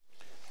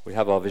We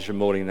have our vision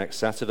morning next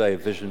Saturday, a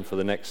vision for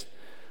the next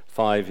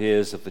 5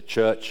 years of the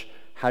church.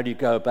 How do you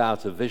go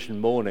about a vision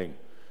morning?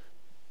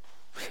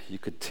 You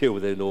could deal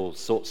with it in all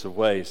sorts of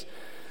ways.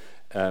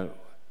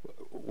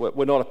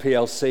 We're not a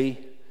PLC.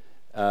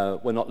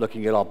 We're not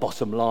looking at our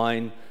bottom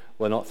line.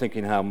 We're not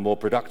thinking how more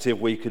productive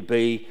we could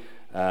be,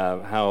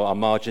 how our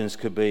margins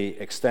could be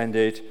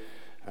extended,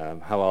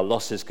 how our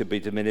losses could be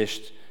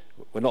diminished.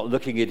 We're not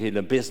looking at it in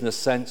a business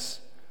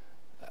sense.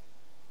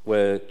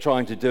 We're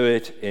trying to do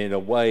it in a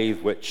way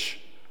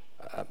which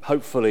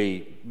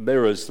hopefully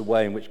mirrors the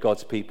way in which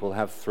God's people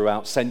have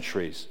throughout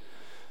centuries,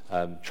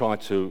 trying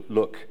to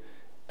look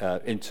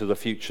into the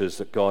futures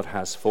that God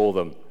has for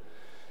them.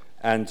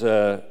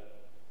 And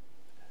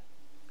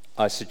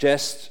I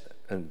suggest,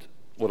 and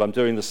what I'm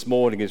doing this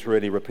morning is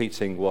really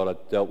repeating what I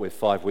dealt with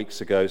 5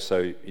 weeks ago,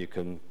 so you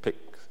can pick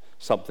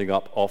something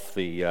up off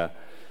the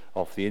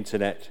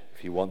internet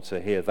if you want to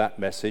hear that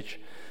message.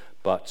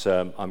 But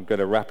I'm going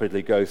to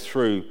rapidly go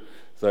through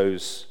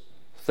those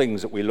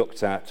things that we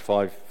looked at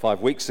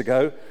five weeks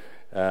ago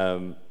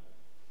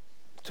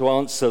to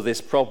answer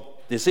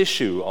this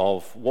issue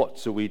of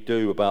what do we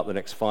do about the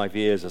next 5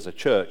 years as a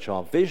church,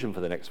 our vision for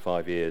the next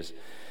 5 years.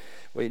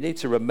 We need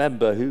to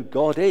remember who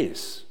God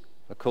is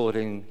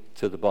according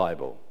to the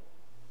Bible.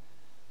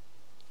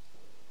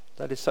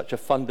 That is such a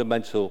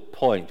fundamental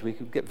point. We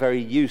can get very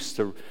used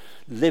to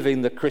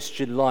living the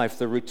Christian life,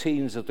 the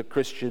routines of the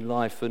Christian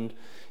life, and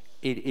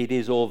it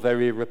is all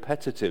very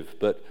repetitive,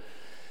 but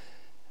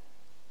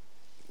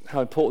how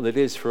important it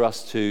is for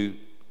us to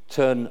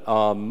turn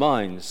our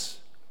minds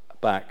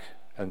back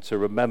and to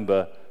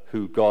remember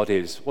who God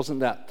is.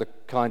 Wasn't that the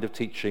kind of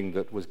teaching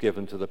that was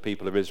given to the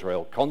people of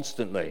Israel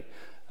constantly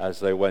as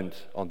they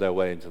went on their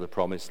way into the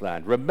promised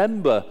land?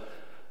 Remember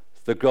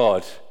the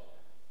God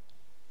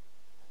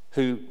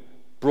who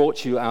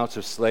brought you out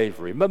of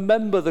slavery.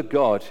 Remember the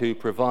God who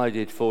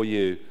provided for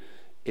you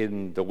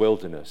in the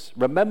wilderness.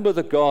 Remember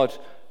the God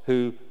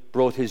who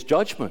brought his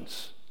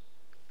judgments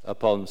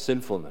upon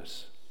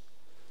sinfulness.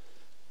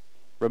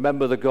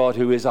 Remember the God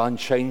who is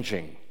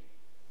unchanging.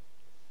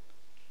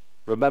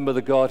 Remember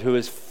the God who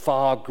is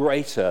far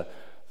greater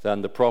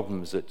than the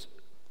problems that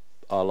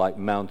are like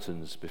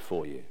mountains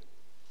before you.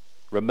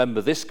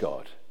 Remember this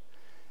God.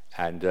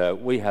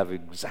 And we have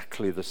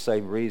exactly the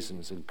same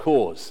reasons and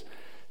cause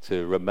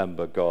to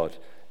remember God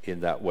in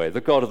that way. The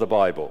God of the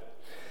Bible.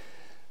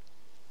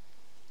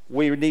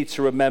 We need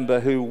to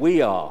remember who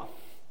we are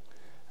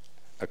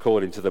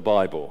according to the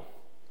Bible.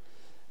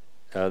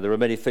 There are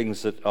many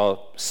things that are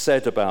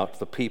said about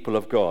the people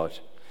of God,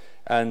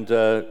 and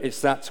it's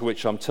that to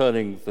which I'm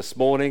turning this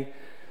morning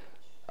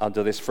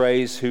under this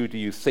phrase, who do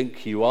you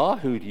think you are?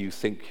 Who do you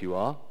think you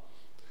are?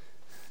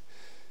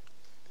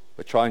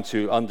 We're trying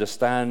to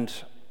understand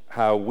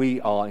how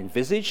we are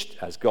envisaged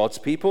as God's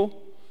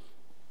people.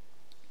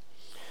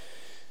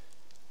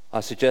 I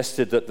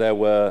suggested that there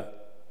were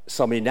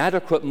some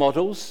inadequate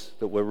models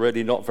that were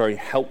really not very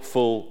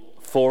helpful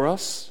for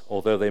us,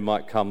 although they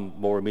might come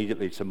more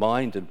immediately to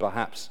mind, and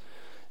perhaps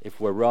if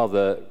we're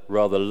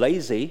rather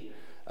lazy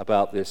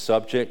about this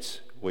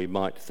subject, we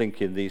might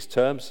think in these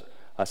terms.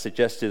 I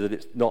suggested that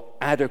it's not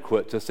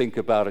adequate to think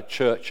about a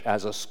church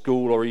as a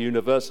school or a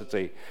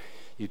university.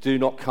 You do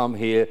not come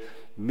here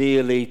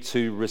merely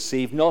to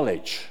receive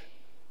knowledge.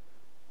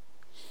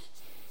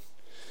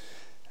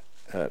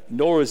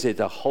 Nor is it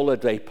a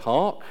holiday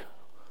park,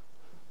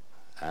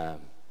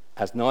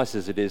 as nice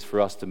as it is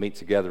for us to meet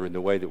together in the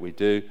way that we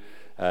do.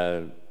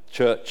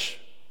 Church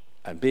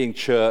and being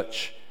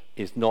church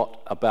is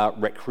not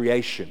about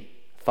recreation,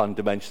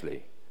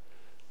 fundamentally.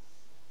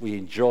 We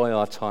enjoy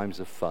our times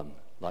of fun,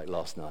 like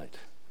last night.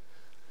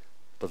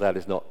 But that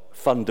is not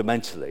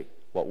fundamentally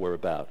what we're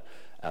about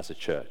as a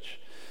church.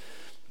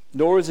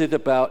 Nor is it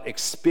about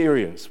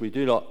experience. We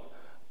do not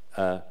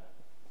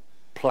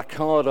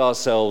placard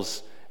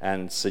ourselves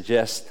and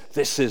suggest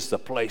this is the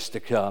place to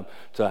come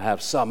to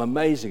have some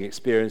amazing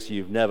experience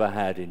you've never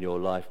had in your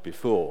life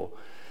before.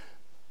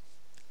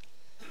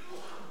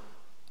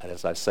 And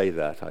as I say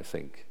that, I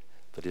think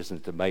that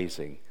isn't it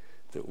amazing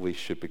that we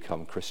should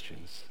become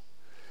Christians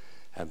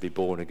and be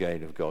born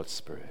again of God's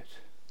Spirit.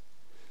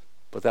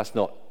 But that's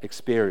not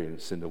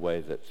experience in the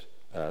way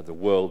that the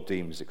world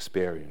deems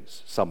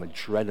experience, some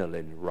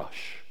adrenaline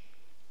rush,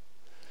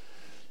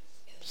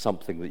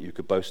 something that you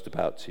could boast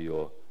about to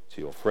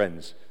your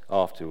friends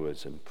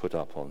afterwards and put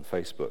up on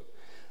Facebook.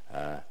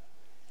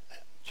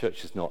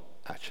 Church is not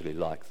actually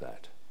like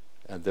that.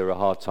 And there are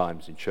hard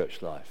times in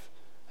church life,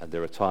 and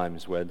there are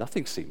times where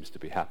nothing seems to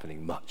be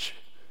happening much.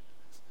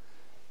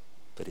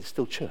 But it's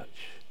still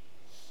church.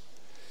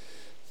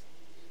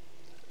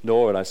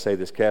 Nor, and I say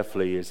this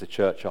carefully, is the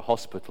church a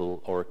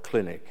hospital or a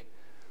clinic.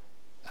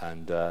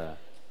 And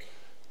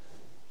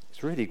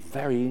it's really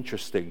very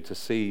interesting to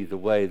see the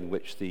way in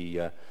which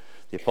the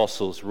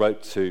apostles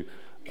wrote to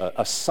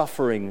a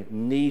suffering,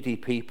 needy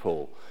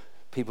people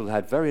who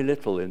had very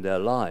little in their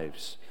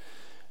lives.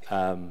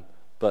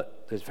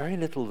 But there's very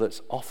little that's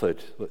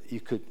offered that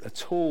you could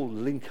at all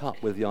link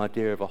up with the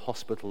idea of a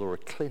hospital or a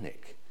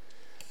clinic.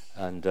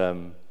 And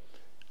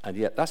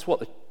yet that's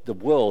what the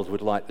world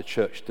would like the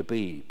church to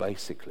be,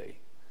 basically.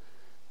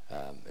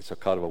 It's a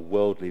kind of a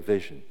worldly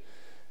vision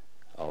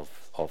of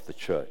the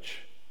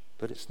church.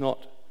 But it's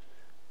not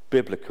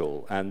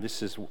biblical, and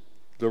this is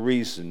the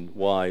reason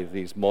why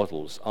these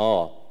models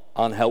are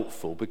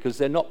unhelpful, because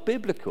they're not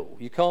biblical.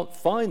 You can't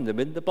find them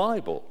in the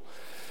Bible.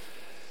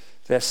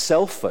 They're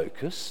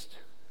self-focused.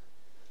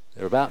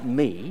 They're about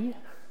me.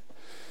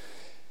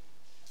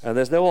 And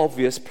there's no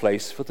obvious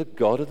place for the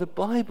God of the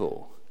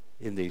Bible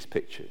in these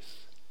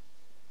pictures.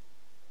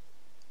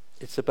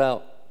 It's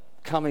about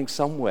coming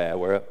somewhere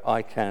where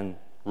I can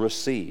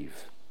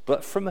receive.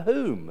 But from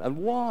whom and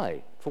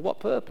why? For what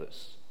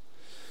purpose?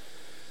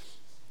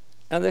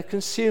 And they're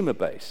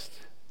consumer-based.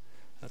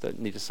 I don't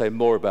need to say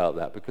more about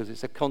that because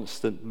it's a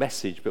constant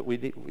message, but we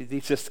need to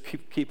just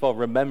keep on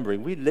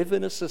remembering. We live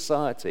in a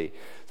society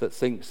that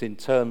thinks in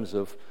terms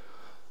of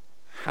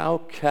how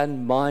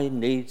can my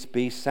needs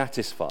be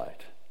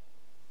satisfied?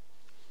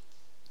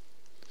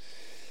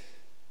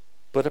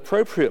 But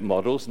appropriate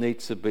models need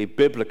to be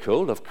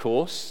biblical, of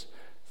course.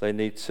 They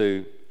need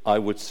to, I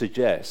would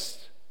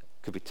suggest,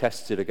 could be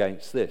tested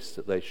against this,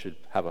 that they should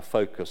have a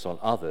focus on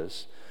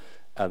others,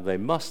 and they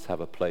must have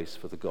a place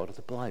for the God of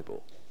the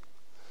Bible.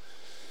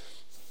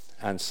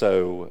 And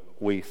so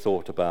we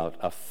thought about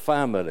a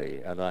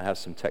family, and I have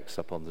some text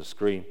up on the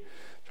screen.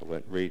 I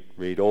won't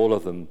read all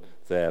of them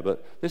there,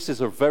 but this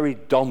is a very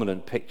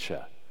dominant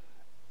picture,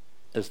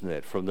 isn't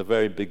it? From the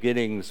very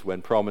beginnings,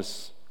 when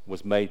promise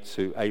was made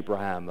to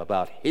Abraham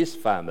about his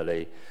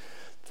family,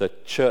 the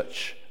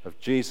church of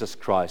Jesus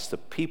Christ, the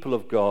people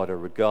of God, are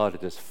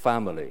regarded as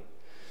family.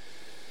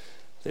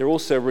 They're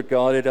also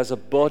regarded as a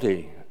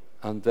body,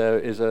 and there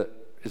is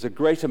a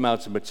great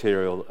amount of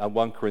material, and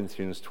 1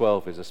 Corinthians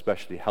 12 is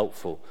especially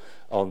helpful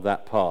on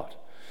that part.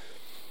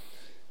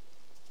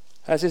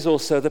 As is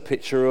also the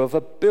picture of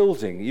a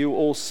building. You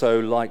also,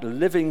 like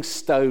living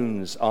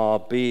stones, are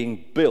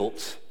being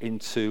built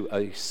into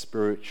a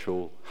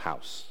spiritual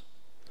house.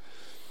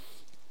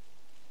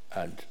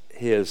 And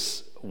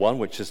here's one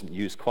which isn't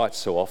used quite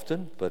so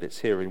often, but it's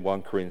here in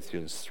 1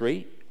 Corinthians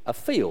 3, a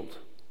field.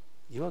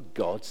 You are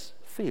God's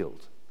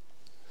field.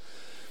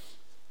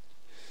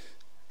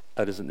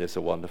 And isn't this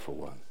a wonderful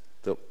one?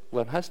 That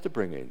one has to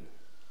bring in,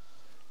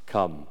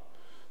 come,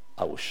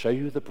 I will show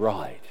you the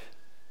bride.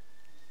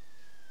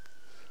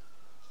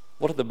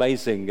 What an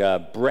amazing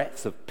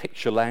breadth of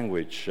picture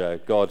language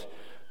God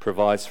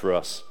provides for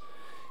us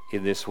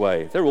in this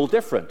way. They're all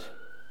different.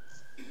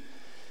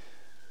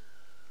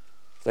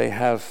 They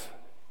have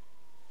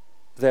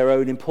their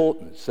own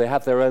importance. They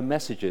have their own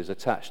messages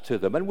attached to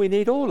them. And we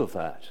need all of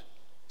that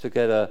to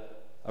get a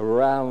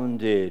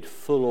rounded,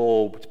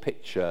 full-orbed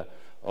picture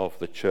of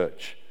the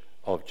church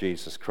of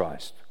Jesus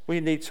Christ. We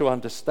need to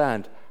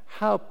understand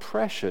how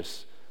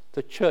precious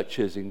the church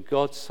is in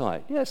God's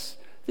sight. Yes,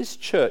 this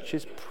church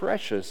is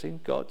precious in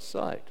God's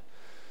sight.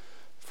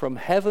 From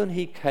heaven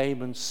he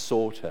came and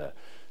sought her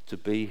to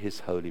be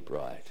his holy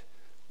bride.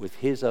 With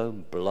his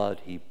own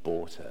blood he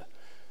bought her.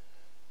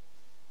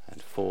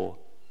 And for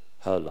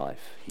her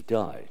life he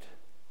died.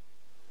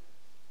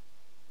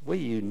 We're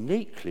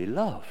uniquely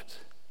loved.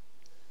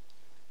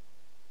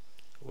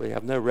 We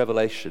have no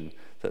revelation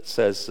that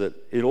says that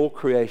in all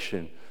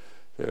creation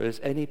there is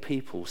any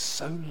people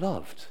so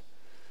loved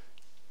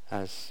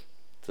as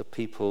the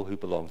people who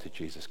belong to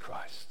Jesus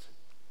Christ.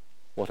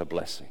 What a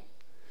blessing.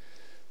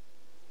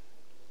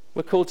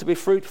 We're called to be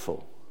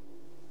fruitful.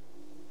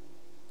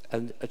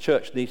 And a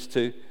church needs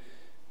to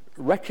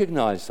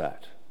recognize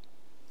that.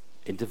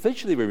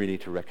 Individually, we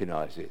need to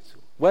recognize it.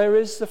 Where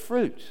is the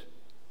fruit?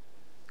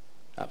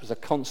 That was a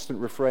constant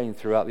refrain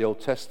throughout the Old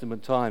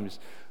Testament times.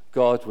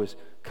 God was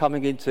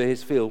coming into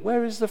his field.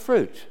 Where is the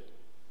fruit?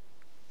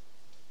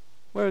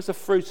 Where is the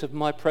fruit of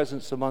my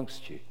presence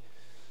amongst you?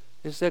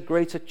 Is there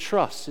greater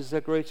trust? Is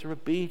there greater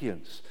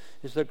obedience?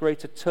 Is there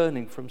greater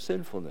turning from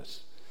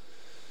sinfulness?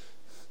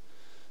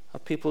 Are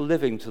people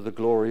living to the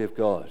glory of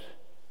God?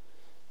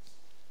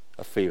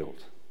 A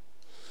field.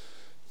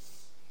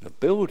 A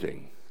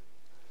building.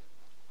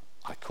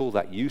 I call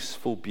that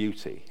useful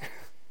beauty.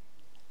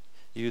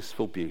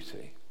 Useful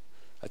beauty.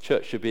 A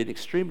church should be an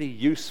extremely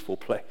useful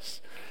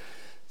place.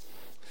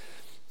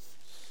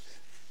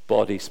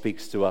 Body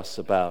speaks to us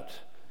about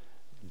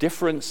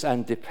difference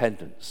and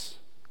dependence.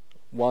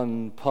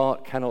 One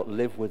part cannot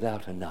live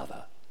without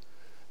another.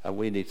 And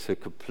we need to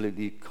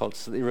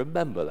constantly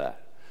remember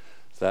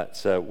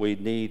that we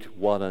need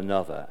one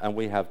another, and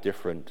we have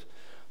different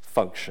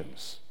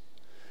functions.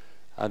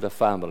 And a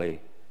family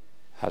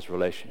has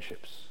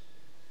relationships.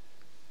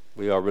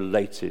 We are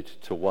related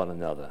to one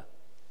another.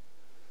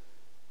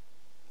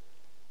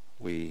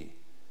 We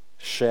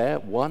share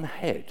one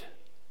head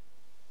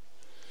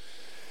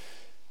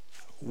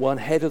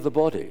of the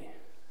body,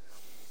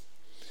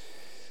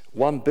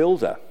 one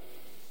builder,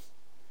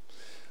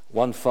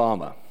 one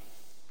farmer,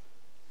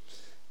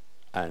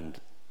 and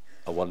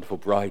a wonderful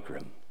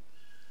bridegroom.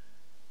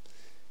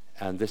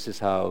 And this is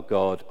how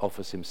God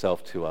offers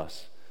himself to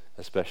us,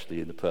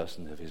 especially in the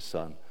person of his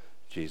Son,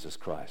 Jesus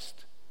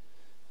Christ.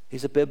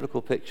 These are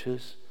biblical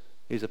pictures.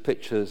 These are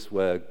pictures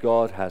where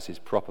God has his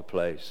proper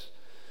place.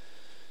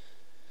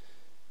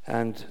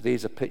 And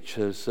these are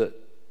pictures that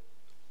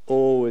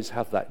always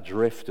have that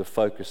drift of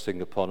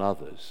focusing upon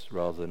others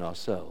rather than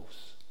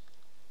ourselves.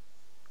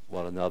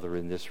 One another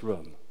in this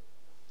room,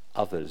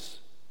 others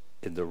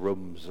in the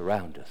rooms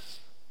around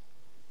us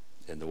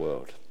in the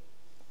world.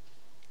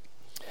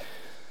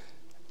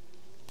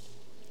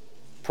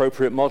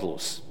 Appropriate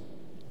models.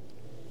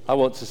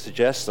 I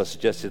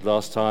suggested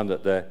last time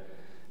that there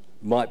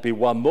might be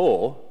one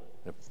more,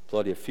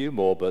 probably a few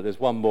more, but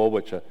there's one more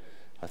which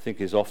I think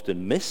is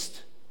often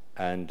missed,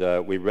 and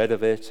we read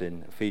of it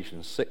in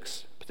Ephesians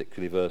 6,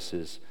 particularly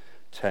verses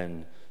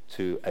 10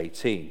 to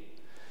 18.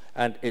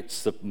 And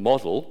it's the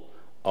model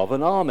of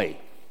an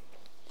army,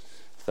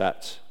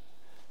 that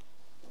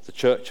the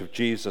Church of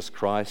Jesus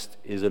Christ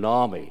is an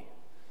army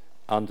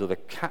under the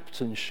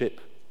captainship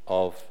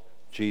of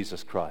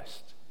Jesus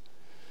Christ,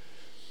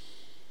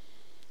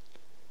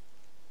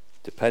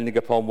 depending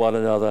upon one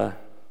another,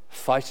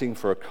 fighting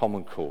for a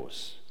common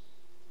cause.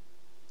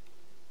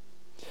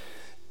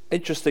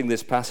 Interesting,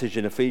 this passage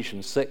in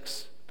Ephesians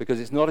 6, because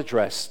it's not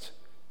addressed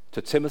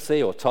to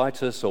Timothy or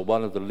Titus or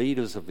one of the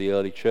leaders of the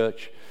early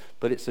church,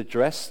 but it's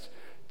addressed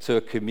to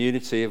a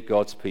community of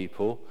God's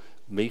people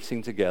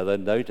meeting together,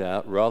 no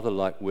doubt, rather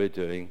like we're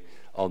doing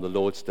on the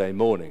Lord's Day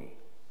morning.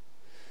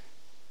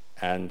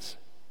 And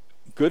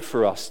good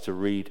for us to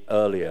read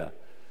earlier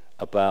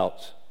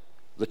about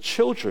the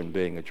children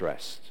being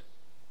addressed.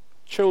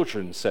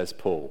 Children, says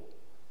Paul,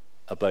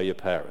 obey your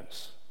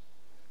parents.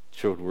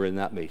 Children were in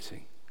that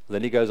meeting.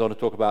 Then he goes on to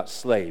talk about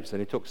slaves, and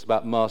he talks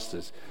about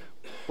masters.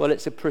 Well,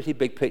 it's a pretty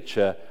big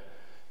picture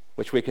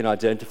which we can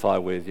identify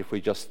with if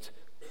we just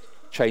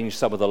change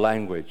some of the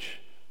language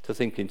to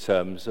think in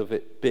terms of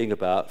it being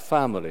about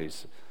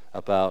families,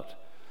 about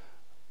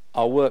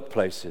our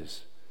workplaces,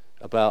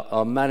 about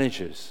our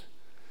managers,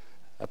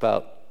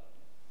 about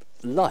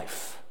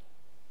life.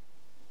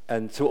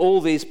 And to all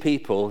these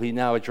people, he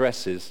now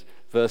addresses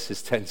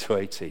verses 10 to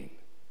 18.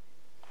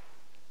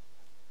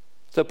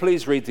 So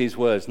please read these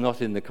words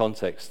not in the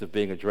context of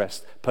being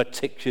addressed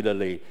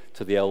particularly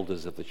to the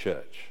elders of the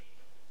church,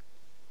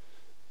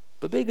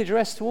 but being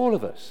addressed to all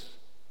of us.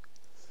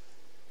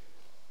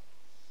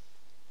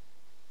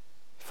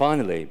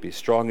 Finally, be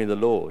strong in the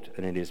Lord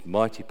and in his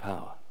mighty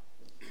power.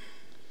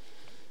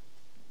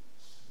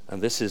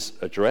 And this is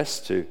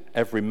addressed to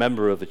every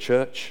member of the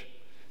church,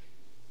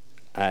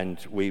 and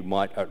we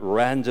might at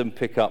random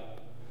pick up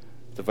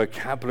the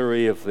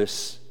vocabulary of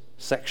this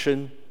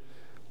section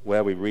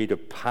where we read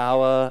of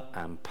power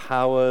and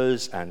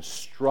powers and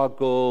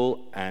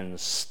struggle and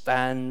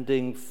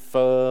standing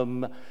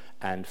firm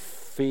and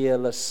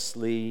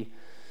fearlessly,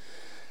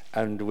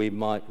 and we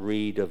might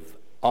read of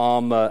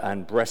armor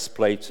and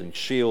breastplate and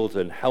shield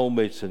and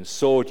helmet and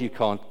sword. You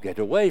can't get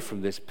away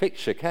from this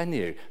picture, can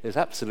you? There's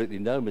absolutely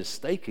no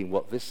mistaking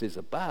what this is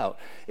about.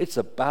 It's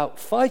about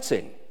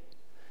fighting.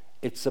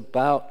 It's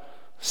about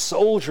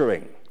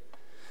soldiering.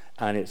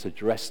 And it's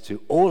addressed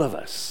to all of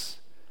us.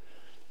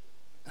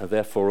 And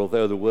therefore,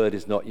 although the word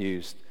is not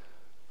used,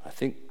 I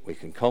think we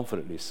can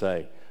confidently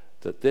say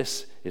that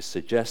this is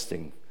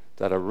suggesting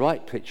that a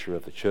right picture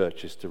of the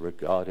church is to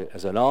regard it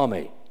as an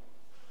army.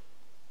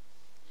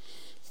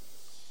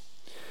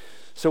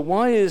 So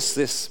why is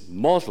this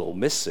model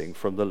missing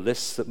from the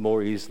lists that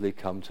more easily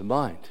come to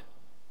mind?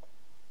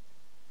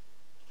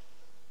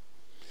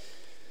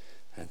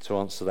 And to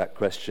answer that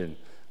question,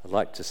 I'd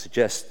like to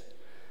suggest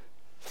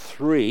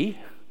 3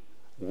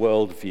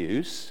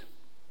 worldviews.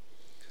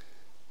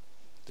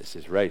 This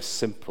is very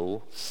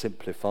simple,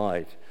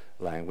 simplified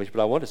language,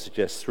 but I want to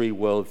suggest 3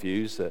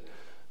 worldviews that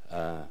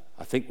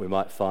I think we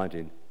might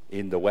find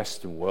in the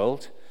Western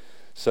world.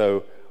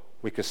 So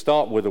we could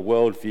start with a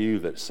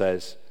worldview that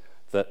says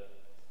that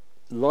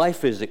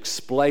life is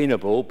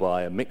explainable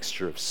by a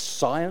mixture of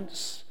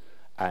science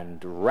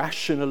and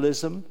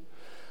rationalism,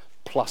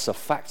 plus a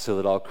factor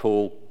that I'll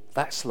call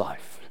that's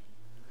life.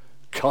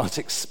 Can't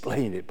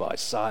explain it by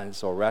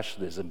science or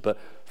rationalism, but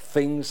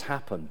things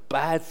happen,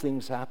 bad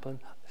things happen,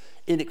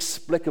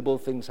 inexplicable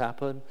things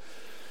happen,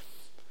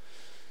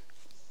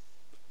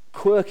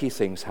 quirky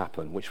things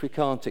happen which we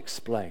can't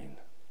explain,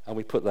 and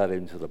we put that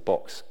into the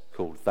box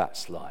called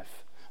that's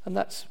life. And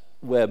that's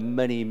where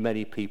many,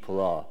 many people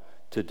are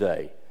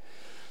today.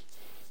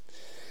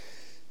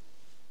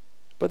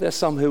 But there's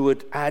some who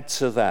would add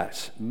to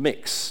that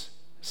mix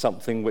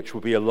something which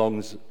would be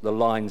along the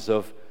lines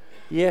of,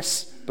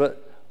 yes,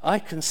 but I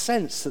can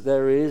sense that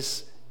there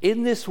is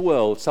in this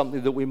world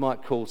something that we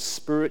might call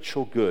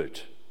spiritual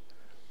good.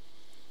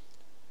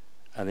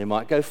 And they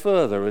might go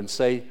further and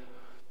say,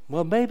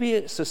 well, maybe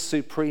it's a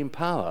supreme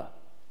power.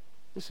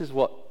 This is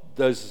what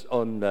those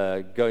on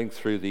going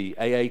through the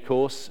AA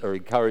course are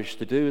encouraged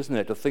to do, isn't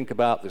it? To think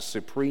about the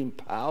supreme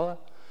power.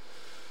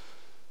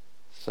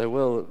 So,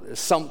 well, there's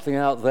something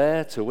out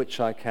there to which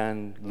I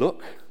can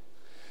look.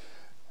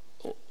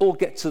 Or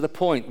get to the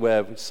point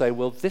where we say,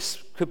 well,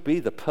 this could be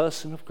the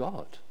person of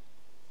God.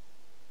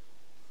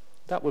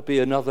 That would be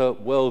another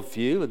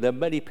worldview, and there are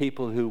many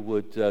people who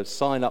would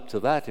sign up to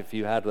that. If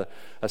you had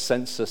a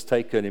census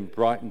taken in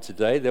Brighton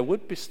today, there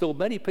would be still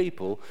many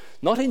people,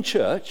 not in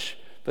church,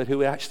 but who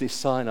would actually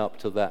sign up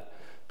to that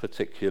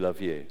particular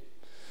view.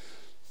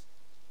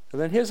 And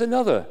then here's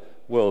another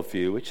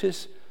worldview, which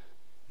is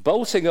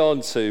bolting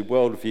on to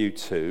worldview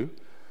 2,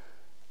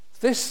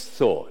 this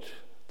thought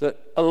that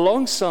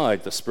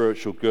alongside the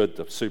spiritual good,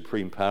 the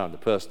supreme power, and the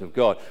person of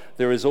God,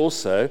 there is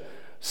also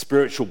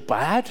spiritual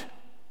bad.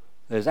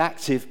 There's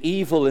active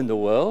evil in the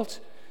world,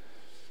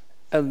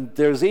 and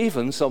there's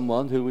even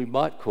someone who we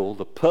might call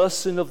the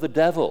person of the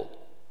devil.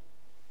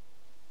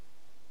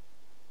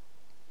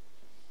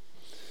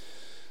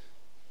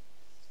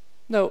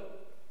 Now,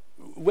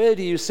 where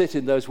do you sit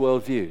in those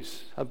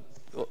worldviews?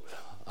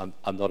 I'm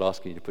not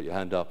asking you to put your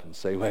hand up and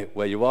say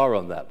where you are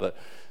on that,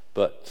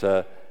 but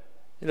to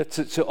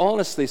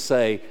honestly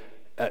say,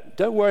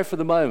 don't worry for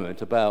the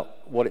moment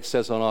about what it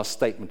says on our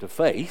statement of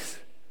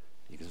faith.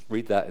 You can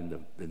read that in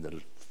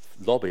the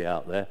lobby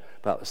out there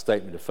about the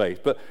statement of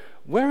faith. But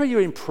where are you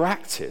in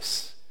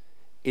practice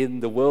in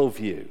the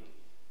worldview?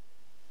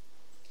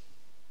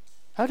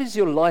 How does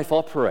your life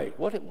operate?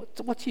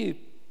 What do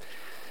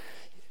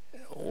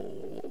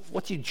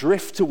you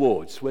drift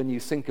towards when you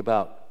think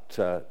about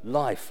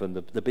life and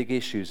the big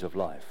issues of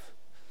life?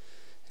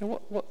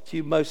 What do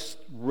you most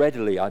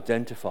readily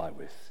identify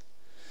with?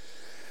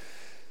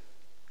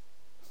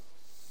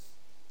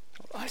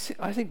 I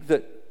think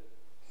that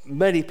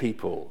many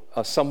people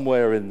are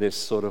somewhere in this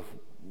sort of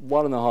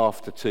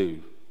 1.5 to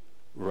 2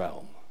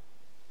 realm.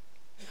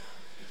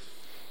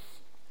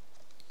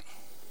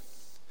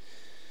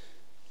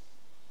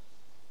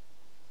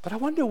 But I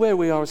wonder where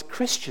we are as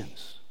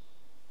Christians.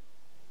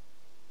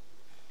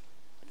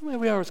 Where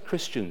we are as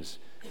Christians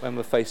when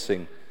we're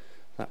facing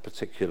that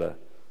particular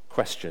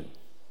question.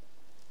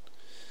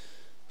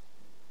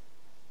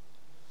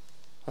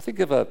 I think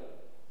of a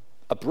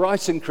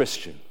Brighton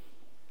Christian.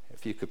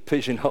 If you could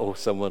pigeonhole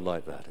someone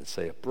like that and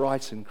say a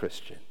Brighton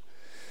Christian.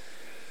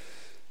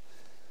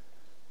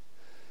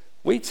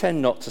 We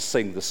tend not to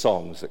sing the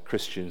songs that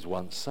Christians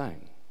once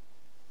sang.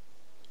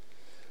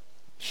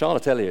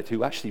 Charlotte Elliott,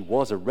 who actually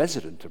was a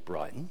resident of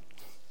Brighton,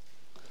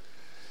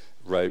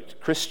 wrote,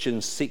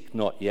 "Christians, seek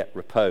not yet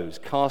repose.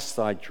 Cast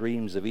thy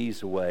dreams of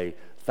ease away.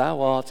 Thou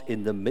art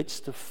in the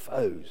midst of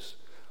foes.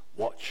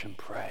 Watch and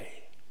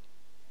pray."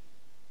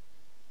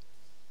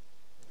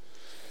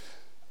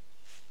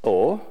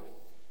 Or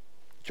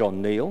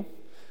John Neal,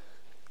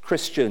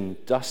 "Christian,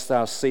 dost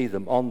thou see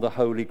them on the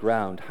holy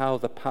ground, how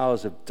the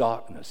powers of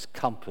darkness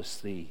compass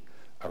thee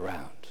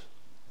around?"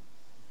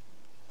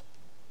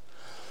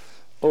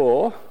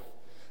 Or,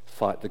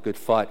 "Fight the good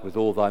fight with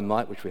all thy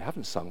might," which we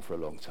haven't sung for a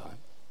long time.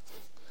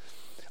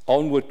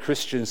 "Onward,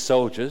 Christian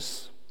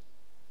soldiers,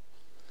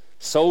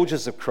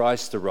 soldiers of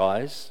Christ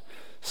arise.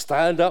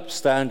 Stand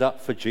up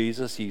for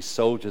Jesus, ye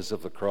soldiers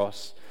of the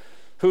cross.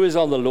 Who is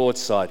on the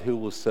Lord's side? Who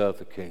will serve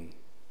the King?"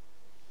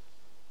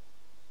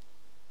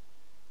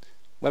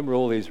 When were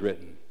all these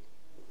written?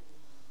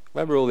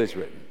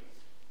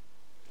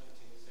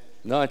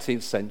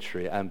 19th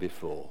century and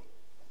before.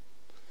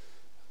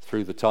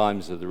 Through the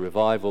times of the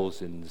revivals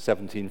in the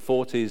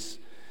 1740s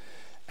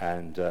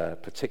and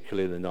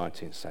particularly the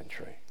 19th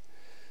century.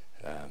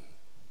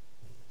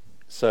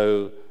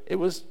 So it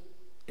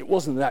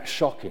wasn't that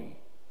shocking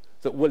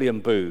that William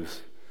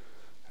Booth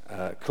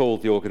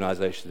called the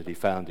organization that he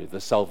founded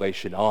the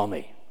Salvation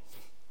Army.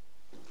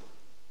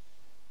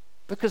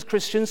 Because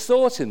Christians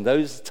thought in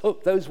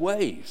those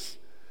ways.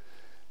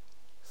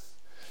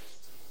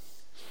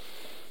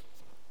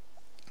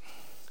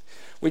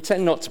 We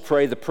tend not to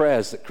pray the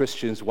prayers that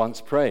Christians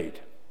once prayed.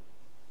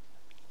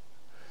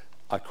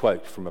 I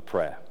quote from a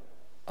prayer.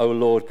 "O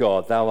Lord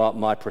God, thou art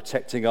my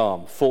protecting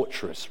arm,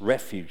 fortress,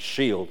 refuge,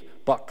 shield,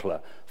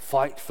 buckler.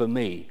 Fight for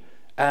me,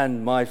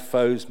 and my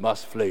foes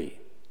must flee."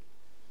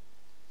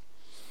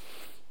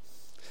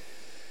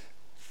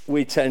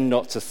 We tend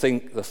not to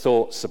think the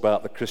thoughts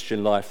about the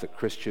Christian life that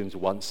Christians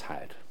once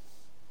had.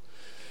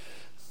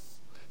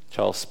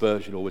 Charles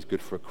Spurgeon, always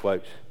good for a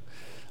quote,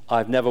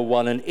 "I've never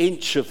won an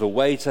inch of the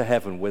way to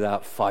heaven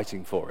without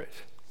fighting for it."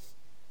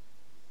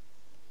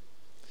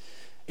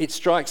 "It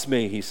strikes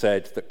me," he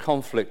said, "that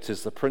conflict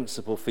is the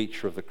principal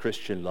feature of the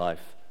Christian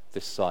life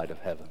this side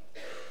of heaven."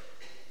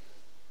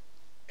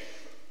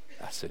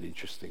 That's an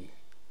interesting,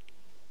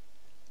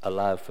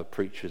 allow for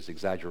preacher's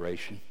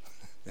exaggeration.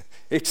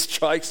 It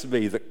strikes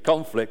me that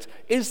conflict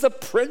is the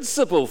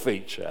principal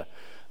feature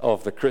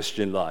of the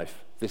Christian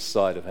life this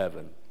side of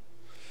heaven.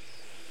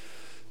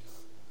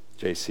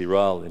 J.C.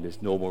 Ryle, in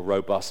his normal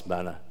robust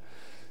manner,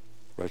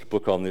 wrote a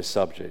book on this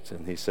subject,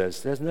 and he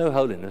says, "There's no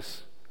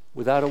holiness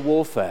without a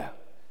warfare."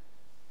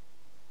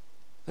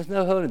 There's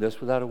no holiness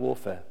without a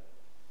warfare.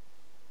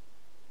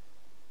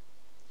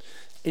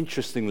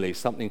 Interestingly,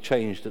 something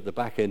changed at the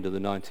back end of the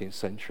 19th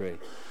century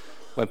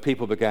when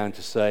people began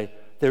to say,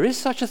 there is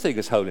such a thing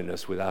as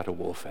holiness without a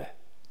warfare.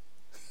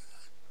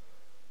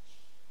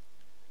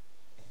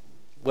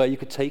 Where you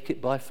could take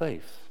it by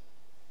faith.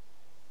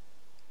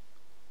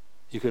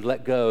 You could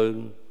let go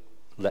and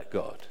let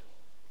God.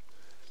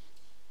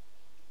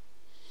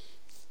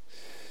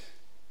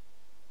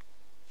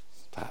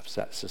 Perhaps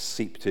that's just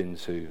seeped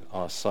into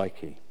our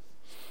psyche.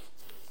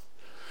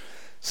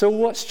 So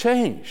what's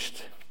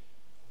changed?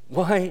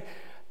 Why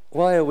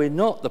are we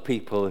not the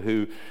people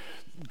who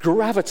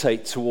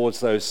gravitate towards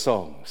those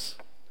songs,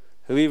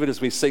 who even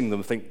as we sing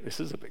them think, this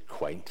is a bit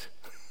quaint,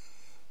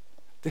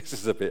 this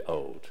is a bit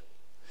old?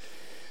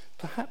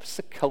 Perhaps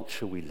the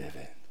culture we live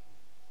in.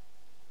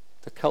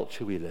 The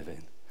culture we live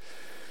in.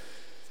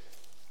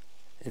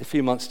 In a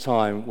few months'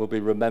 time, we'll be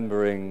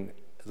remembering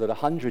that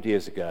 100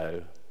 years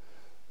ago,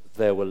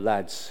 there were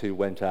lads who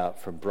went out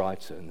from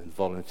Brighton and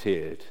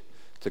volunteered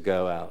to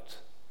go out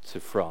to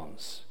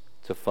France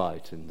to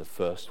fight in the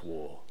First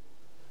War.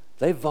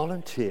 They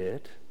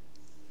volunteered.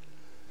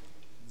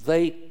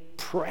 They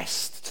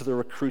pressed to the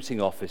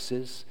recruiting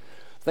offices.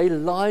 They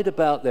lied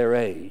about their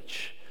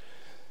age.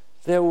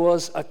 There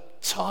was a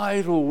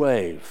tidal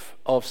wave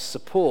of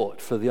support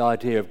for the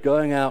idea of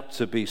going out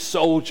to be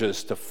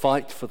soldiers to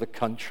fight for the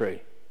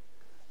country.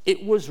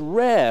 It was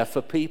rare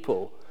for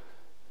people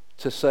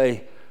to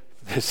say,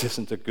 this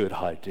isn't a good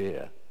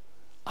idea.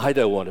 I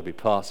don't want to be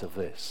part of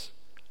this.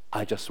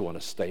 I just want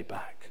to stay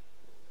back.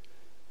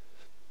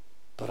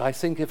 But I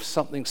think if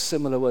something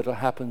similar were to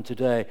happen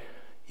today,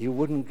 you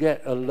wouldn't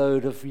get a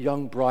load of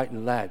young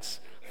Brighton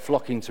lads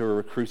flocking to a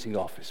recruiting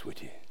office,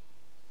 would you?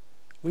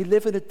 We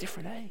live in a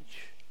different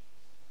age.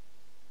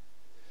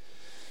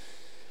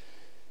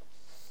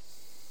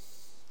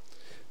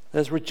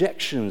 There's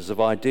rejections of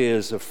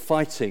ideas of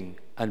fighting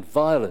and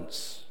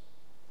violence.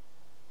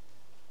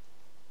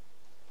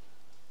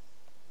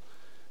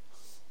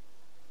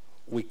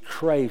 We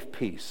crave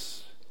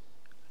peace,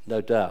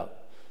 no doubt,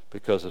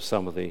 because of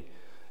some of the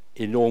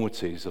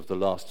enormities of the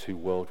last two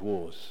world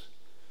wars.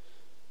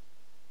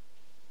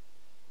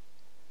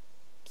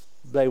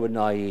 They were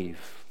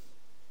naive.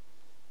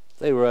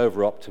 They were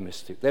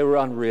over-optimistic. They were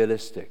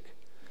unrealistic.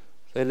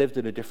 They lived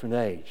in a different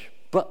age.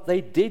 But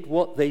they did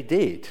what they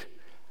did.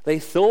 They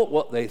thought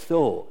what they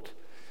thought.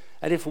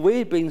 And if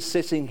we'd been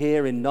sitting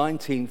here in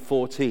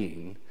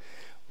 1914,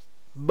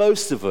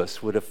 most of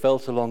us would have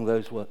felt along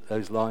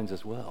those lines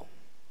as well,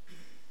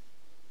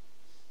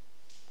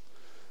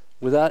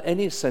 without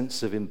any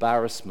sense of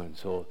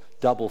embarrassment or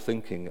double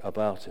thinking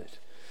about it.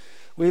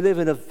 We live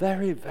in a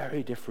very,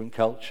 very different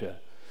culture.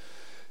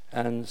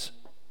 And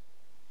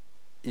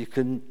you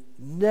can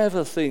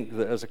never think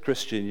that as a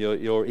Christian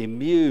you're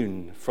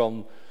immune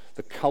from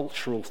the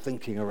cultural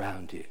thinking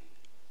around you.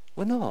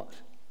 We're not.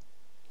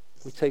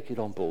 We take it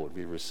on board,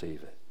 we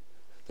receive it.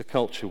 The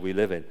culture we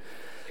live in.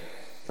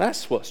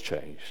 That's what's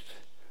changed.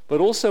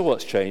 But also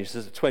what's changed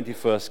is the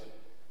 21st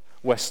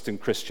Western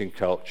Christian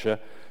culture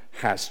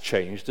has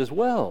changed as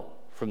well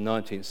from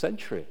 19th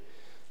century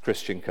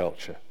Christian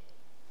culture.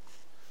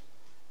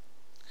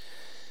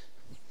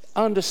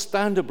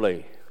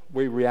 Understandably,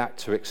 we react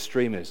to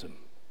extremism.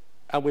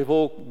 And we've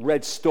all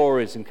read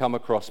stories and come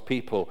across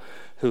people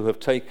who have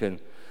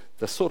taken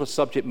the sort of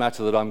subject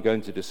matter that I'm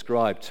going to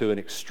describe to an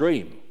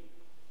extreme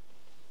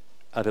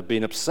and have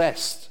been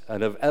obsessed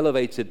and have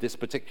elevated this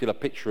particular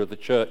picture of the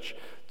church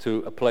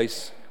to a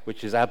place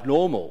which is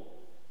abnormal.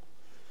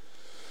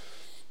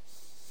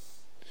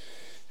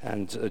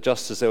 And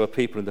just as there were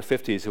people in the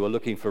 50s who were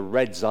looking for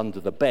reds under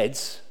the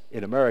beds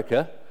in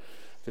America,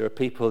 there are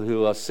people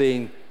who are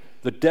seeing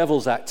the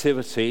devil's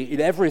activity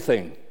in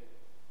everything.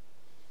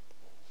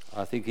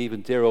 I think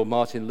even dear old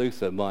Martin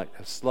Luther might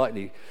have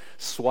slightly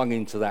swung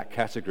into that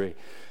category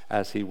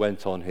as he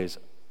went on his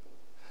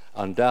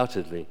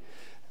undoubtedly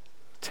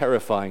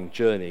terrifying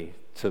journey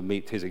to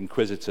meet his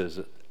inquisitors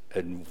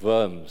in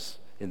Worms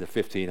in the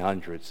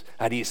 1500s.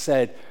 And he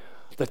said,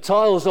 the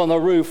tiles on the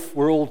roof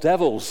were all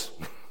devils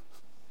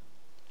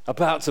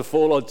about to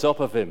fall on top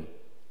of him.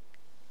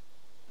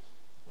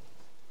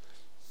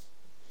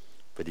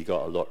 But he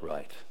got a lot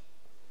right.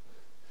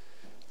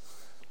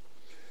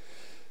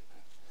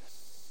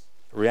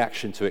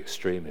 Reaction to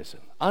extremism.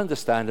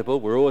 Understandable,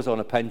 we're always on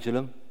a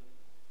pendulum.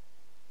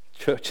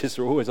 Churches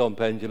are always on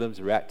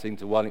pendulums, reacting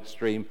to one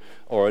extreme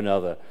or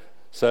another.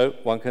 So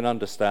one can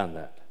understand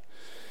that.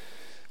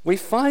 We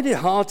find it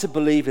hard to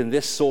believe in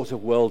this sort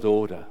of world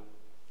order.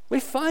 We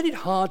find it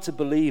hard to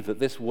believe that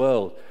this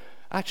world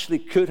actually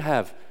could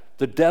have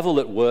the devil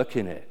at work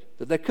in it,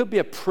 that there could be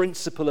a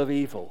principle of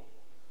evil.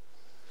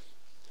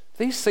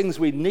 These things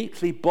we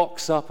neatly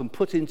box up and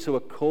put into a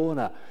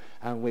corner,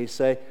 and we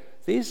say,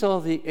 these are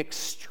the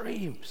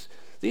extremes.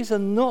 These are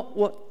not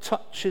what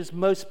touches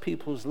most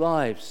people's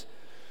lives.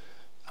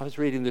 I was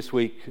reading this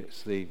week,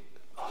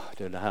 I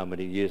don't know how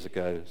many years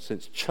ago,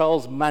 since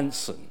Charles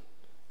Manson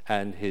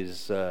and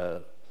his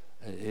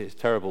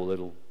terrible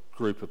little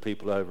group of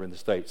people over in the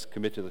States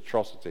committed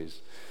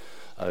atrocities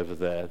over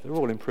there. They're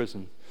all in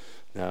prison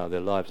now. Their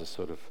lives are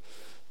sort of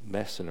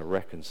mess and a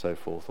wreck and so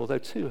forth, although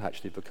two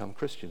actually become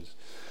Christians.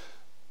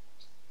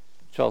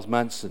 Charles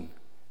Manson,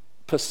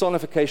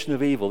 personification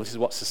of evil. This is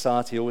what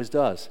society always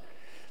does.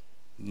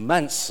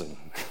 Manson,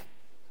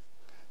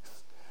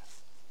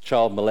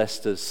 child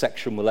molesters,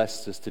 sexual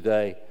molesters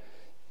today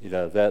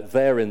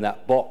They're in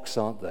that box,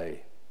 aren't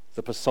they?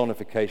 The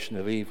personification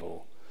of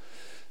evil.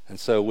 And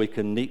so we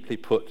can neatly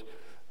put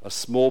a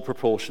small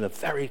proportion, a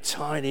very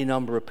tiny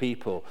number of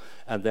people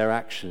and their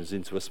actions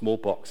into a small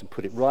box and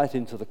put it right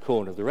into the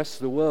corner. The rest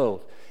of the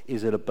world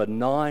is in a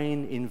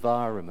benign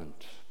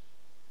environment.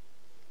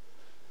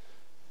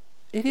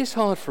 It is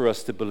hard for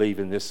us to believe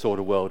in this sort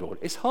of world order.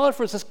 It's hard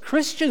for us as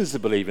Christians to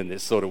believe in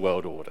this sort of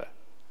world order.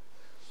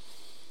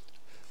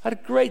 I had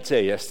a great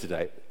day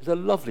yesterday. It was a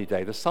lovely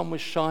day. The sun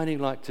was shining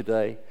like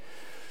today.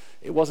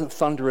 It wasn't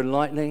thunder and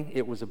lightning.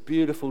 It was a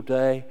beautiful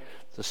day.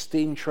 The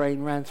steam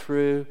train ran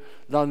through.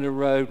 London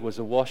Road was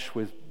awash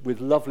with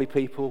lovely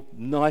people,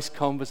 nice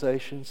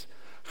conversations,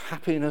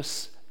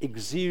 happiness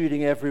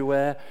exuding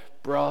everywhere,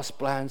 brass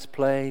bands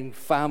playing,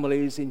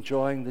 families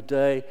enjoying the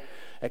day,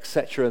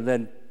 etc. And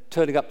then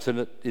turning up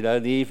to,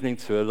 in the evening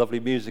to a lovely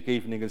music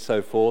evening and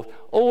so forth.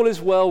 All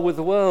is well with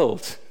the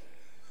world.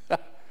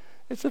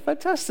 It's a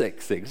fantastic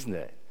thing, isn't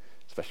it?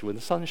 Especially when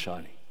the sun's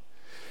shining.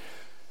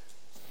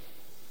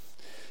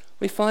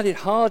 We find it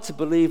hard to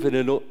believe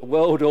in a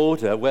world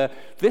order where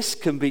this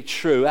can be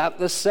true at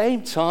the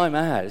same time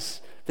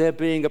as there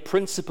being a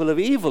principle of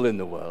evil in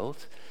the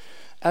world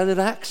and an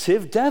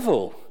active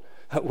devil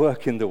at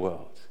work in the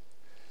world.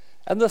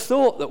 And the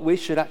thought that we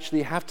should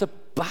actually have to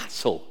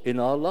battle in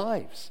our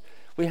lives.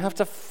 We have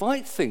to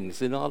fight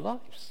things in our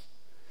lives.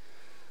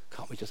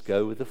 Can't we just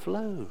go with the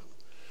flow?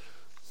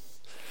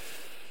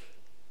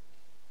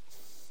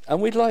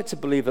 And we'd like to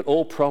believe that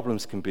all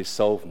problems can be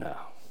solved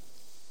now.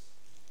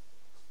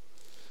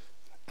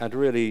 And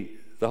really,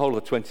 the whole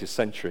of the 20th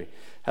century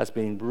has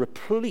been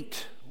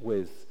replete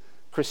with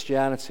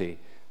Christianity,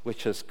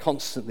 which has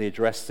constantly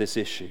addressed this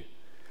issue.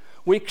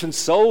 We can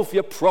solve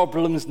your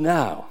problems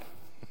now.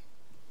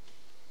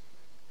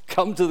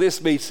 Come to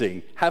this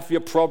meeting, have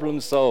your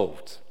problems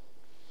solved.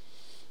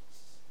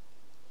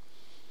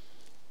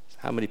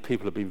 How many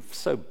people have been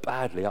so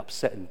badly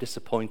upset and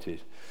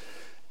disappointed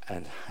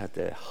and had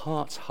their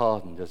hearts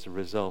hardened as a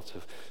result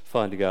of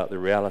finding out the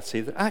reality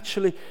that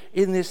actually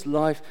in this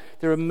life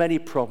there are many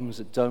problems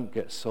that don't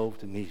get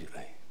solved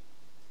immediately.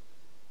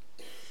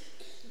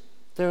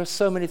 There are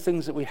so many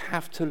things that we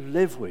have to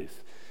live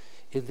with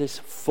in this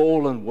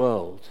fallen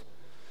world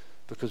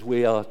because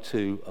we are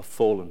too a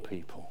fallen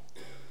people.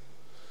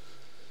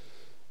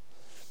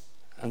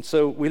 And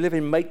so we live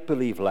in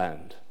make-believe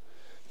land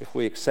if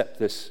we accept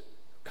this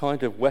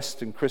kind of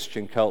Western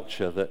Christian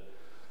culture that,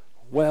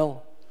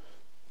 well,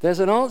 there's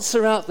an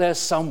answer out there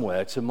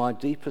somewhere to my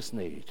deepest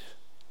need.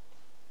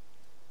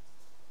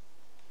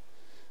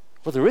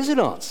 Well, there is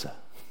an answer,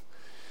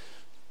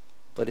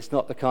 but it's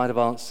not the kind of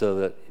answer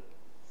that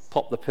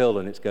pop the pill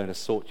and it's going to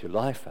sort your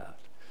life out.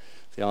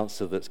 The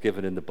answer that's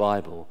given in the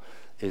Bible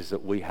is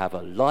that we have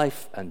a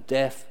life and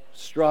death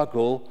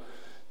struggle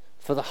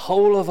for the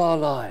whole of our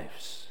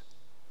lives.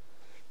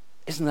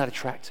 Isn't that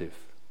attractive?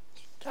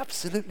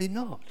 Absolutely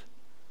not.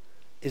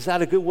 Is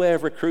that a good way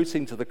of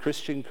recruiting to the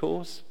Christian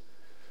cause?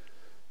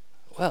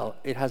 Well,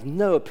 it has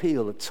no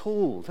appeal at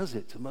all, does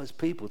it, to most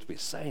people to be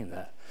saying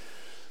that.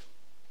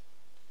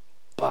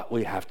 But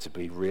we have to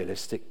be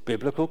realistic,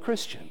 biblical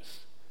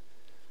Christians.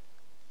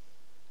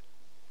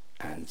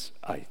 And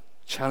I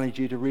challenge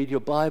you to read your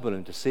Bible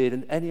and to see it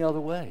in any other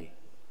way.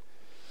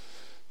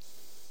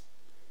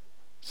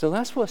 So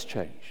that's what's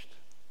changed.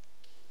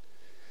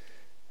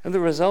 And the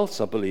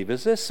result, I believe,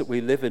 is this, that we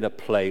live in a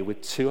play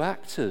with two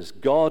actors,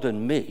 God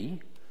and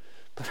me,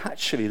 but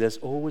actually there's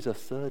always a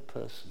third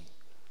person.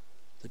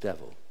 The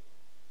devil.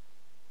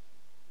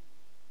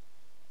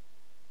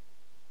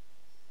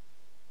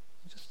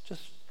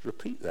 Just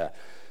repeat that.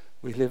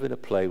 We live in a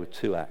play with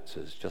two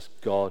actors, just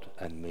God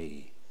and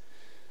me.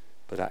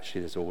 But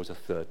actually there's always a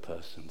third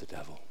person, the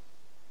devil.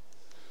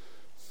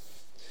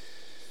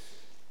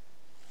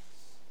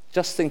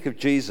 Just think of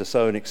Jesus'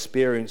 own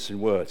experience and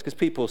words. Because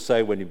people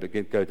say when you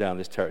go down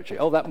this territory,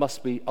 oh, that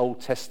must be Old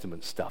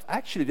Testament stuff.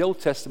 Actually, the Old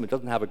Testament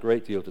doesn't have a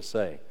great deal to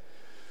say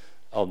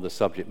on the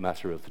subject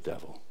matter of the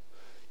devil.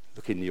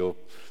 Look in your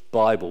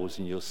Bibles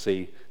and you'll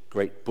see a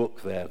great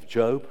book there of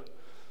Job.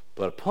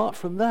 But apart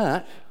from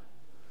that,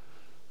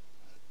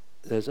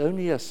 there's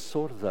only a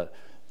sort of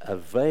a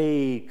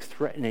vague,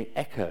 threatening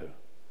echo.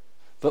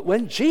 But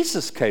when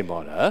Jesus came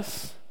on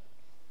earth,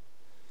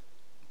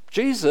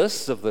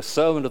 Jesus of the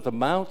Sermon on the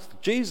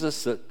Mount,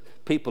 Jesus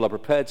that people are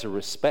prepared to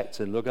respect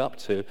and look up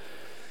to,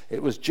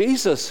 it was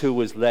Jesus who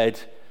was led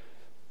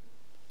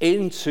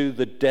into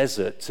the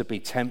desert to be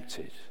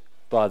tempted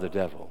by the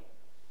devil.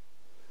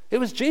 It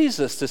was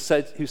Jesus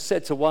who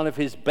said to one of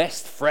his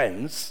best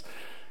friends,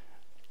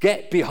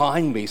 "Get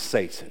behind me,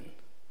 Satan."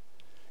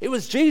 It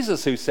was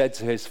Jesus who said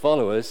to his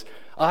followers,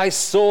 "I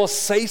saw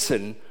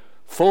Satan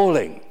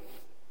falling."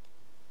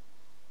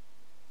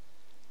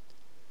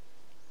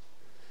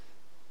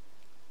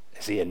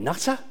 Is he a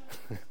nutter?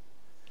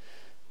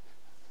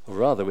 Or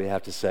rather, we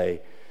have to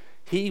say,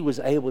 he was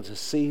able to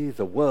see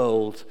the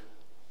world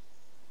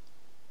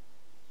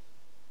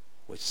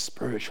with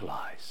spiritual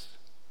eyes.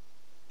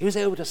 He was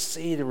able to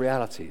see the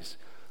realities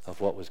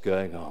of what was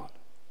going on.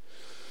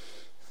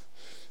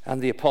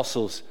 And the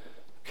apostles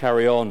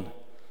carry on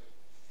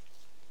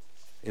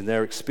in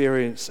their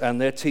experience and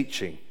their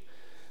teaching.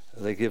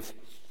 They give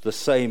the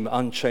same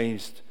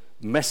unchanged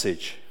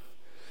message.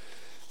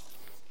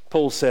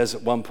 Paul says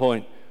at one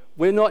point,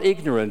 we're not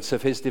ignorant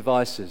of his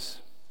devices.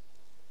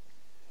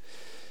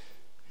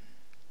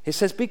 He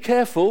says, be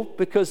careful,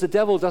 because the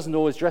devil doesn't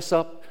always dress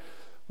up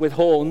with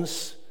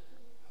horns,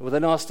 with a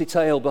nasty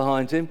tail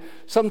behind him.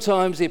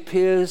 Sometimes he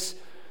appears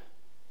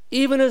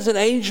even as an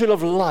angel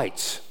of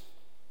light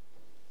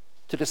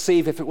to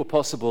deceive, if it were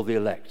possible, the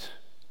elect.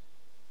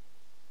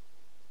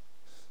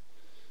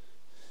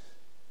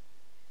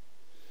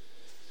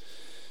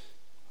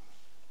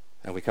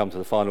 And we come to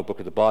the final book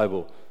of the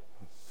Bible,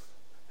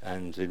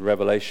 and in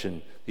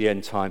Revelation, the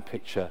end time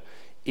picture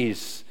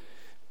is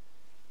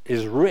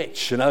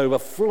rich and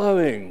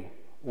overflowing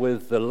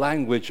with the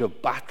language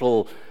of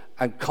battle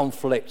and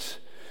conflict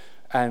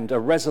and a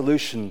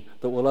resolution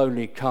that will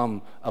only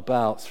come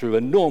about through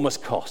enormous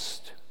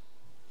cost.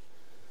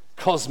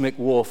 Cosmic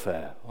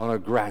warfare on a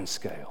grand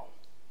scale.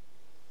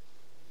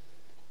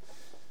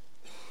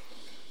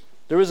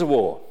 There is a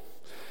war.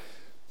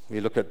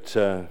 We look at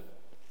a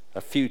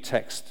few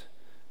text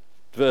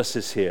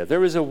verses here.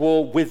 There is a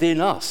war within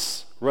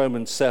us.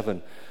 Romans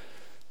 7,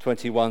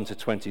 21 to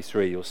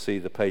 23. You'll see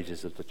the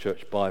pages of the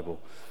church Bible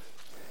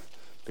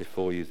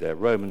before you there.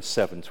 Romans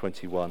 7,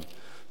 21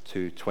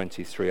 to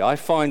 23. I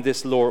find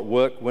this law at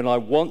work: when I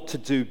want to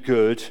do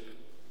good,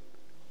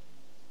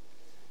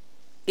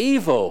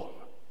 evil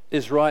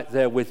is right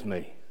there with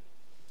me.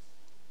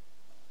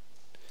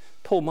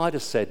 Paul might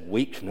have said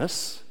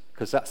weakness,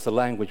 because that's the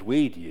language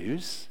we'd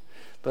use,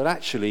 but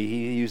actually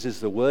he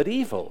uses the word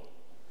evil.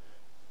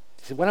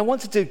 He said, when I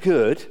want to do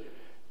good,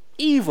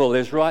 evil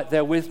is right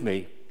there with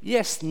me.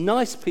 Yes,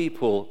 nice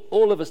people,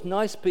 all of us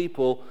nice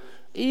people,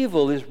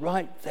 evil is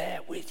right there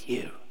with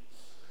you.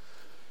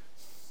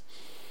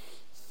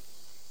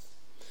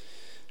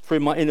 For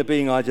in my inner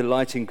being I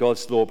delight in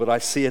God's law, but I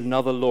see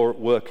another law at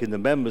work in the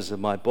members of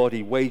my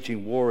body,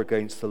 waging war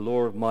against the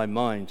law of my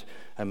mind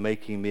and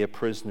making me a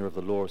prisoner of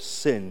the law of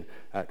sin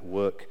at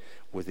work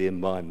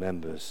within my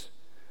members.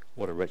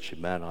 What a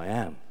wretched man I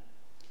am.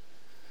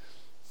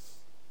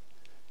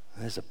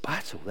 There's a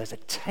battle, there's a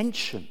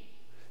tension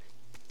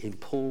in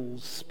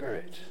Paul's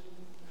spirit.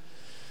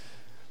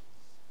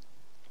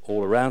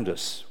 All around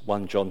us,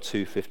 1 John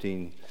 2,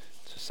 15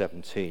 to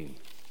 17.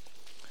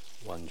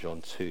 1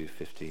 John 2,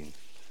 15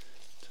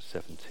 to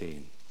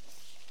 17.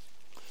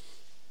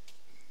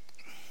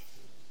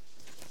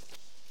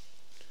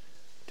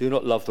 Do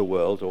not love the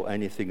world or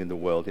anything in the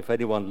world. If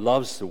anyone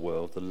loves the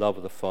world, the love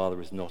of the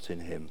Father is not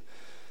in him.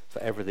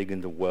 For everything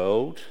in the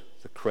world,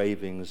 the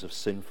cravings of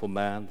sinful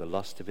man, the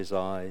lust of his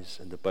eyes,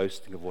 and the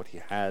boasting of what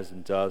he has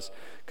and does,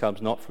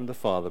 comes not from the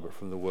Father, but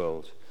from the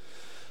world.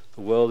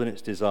 The world and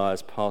its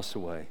desires pass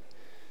away.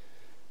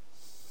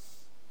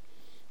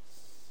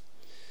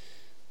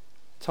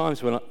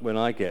 Times when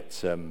I get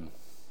sort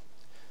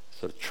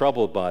of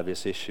troubled by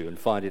this issue and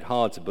find it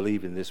hard to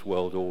believe in this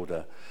world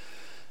order,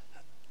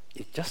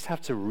 you just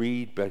have to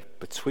read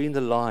between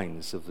the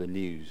lines of the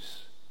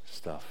news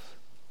stuff.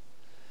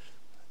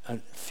 And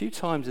a few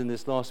times in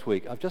this last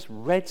week, I've just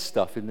read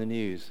stuff in the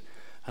news,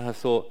 and I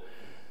thought,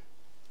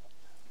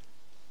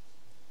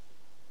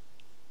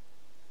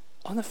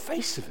 on the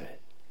face of it,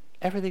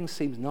 everything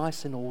seems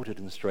nice and ordered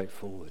and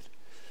straightforward.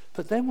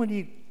 But then when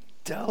you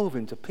delve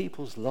into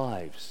people's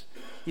lives,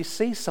 you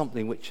see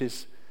something which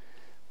is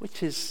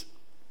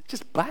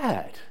just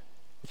bad,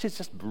 which is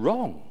just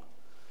wrong.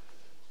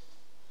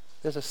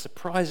 There's a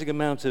surprising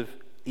amount of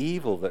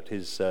evil that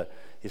is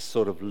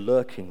sort of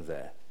lurking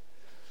there.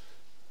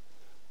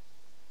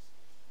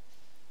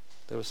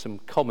 There were some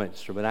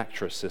comments from an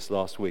actress this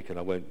last week, and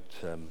I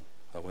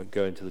won't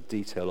go into the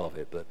detail of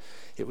it, but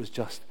it was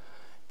just,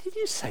 did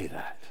you say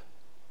that?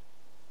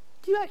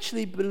 Do you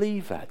actually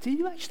believe that? Did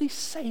you actually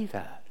say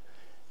that?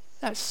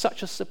 That's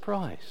such a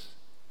surprise.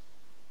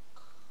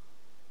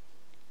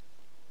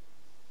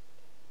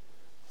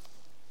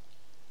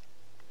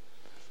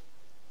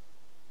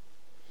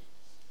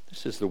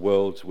 This is the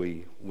world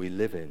we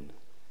live in,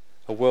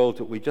 a world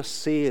that we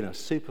just see in a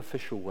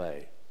superficial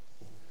way,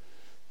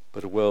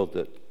 but a world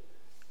that,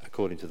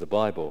 according to the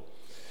Bible,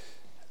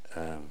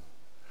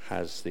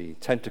 has the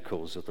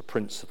tentacles of the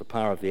prince of the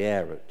power of the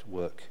air at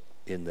work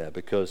in there,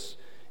 because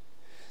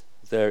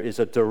there is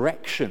a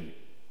direction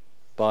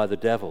by the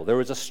devil.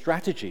 There is a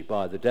strategy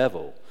by the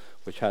devil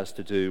which has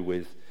to do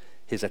with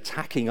his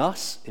attacking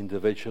us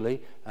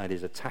individually and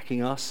his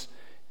attacking us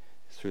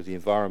through the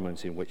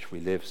environment in which we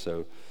live.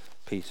 So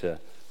Peter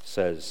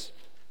says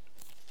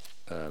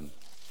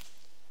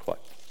quite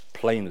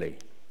plainly,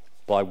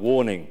 by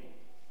warning,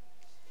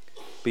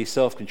 be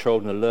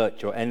self-controlled and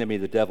alert. Your enemy,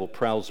 the devil,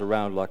 prowls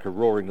around like a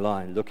roaring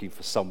lion looking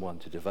for someone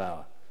to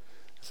devour.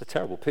 It's a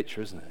terrible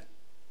picture, isn't it?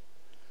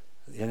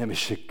 The enemy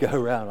should go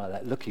around like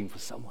that, looking for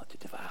someone to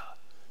devour,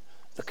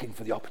 looking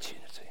for the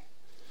opportunity.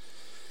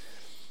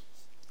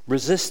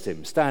 Resist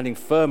him, standing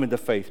firm in the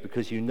faith,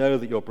 because you know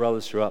that your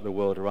brothers throughout the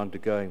world are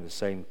undergoing the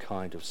same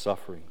kind of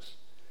sufferings.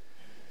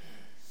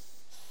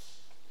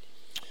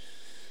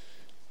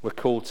 We're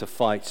called to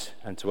fight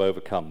and to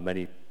overcome.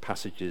 Many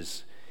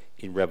passages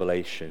in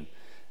Revelation.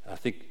 I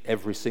think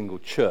every single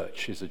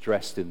church is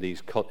addressed in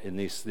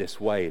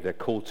this way. They're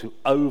called to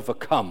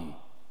overcome.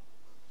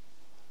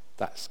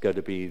 That's going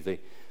to be the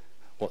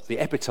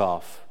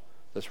epitaph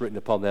that's written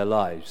upon their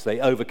lives. They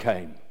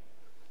overcame.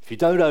 If you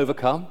don't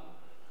overcome,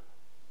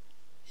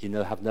 you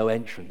have no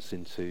entrance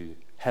into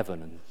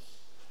heaven and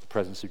the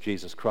presence of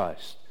Jesus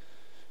Christ.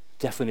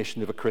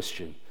 Definition of a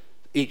Christian.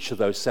 Each of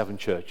those 7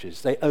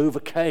 churches, they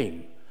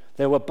overcame.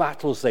 There were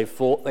battles they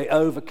fought. They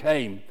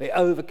overcame. They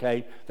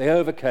overcame. They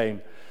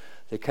overcame.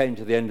 They came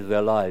to the end of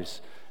their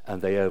lives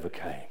and they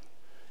overcame.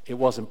 It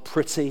wasn't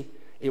pretty.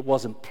 It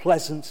wasn't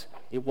pleasant.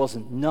 It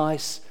wasn't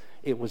nice.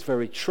 It was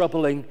very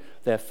troubling.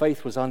 Their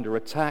faith was under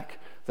attack.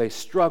 They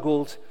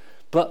struggled,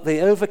 but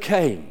they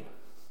overcame.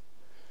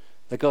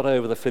 They got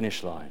over the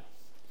finish line.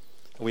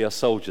 We are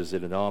soldiers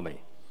in an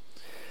army.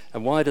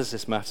 And why does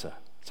this matter?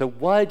 So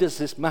why does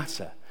this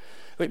matter?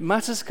 It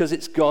matters because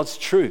it's God's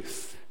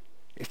truth.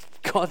 It's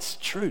God's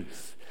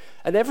truth.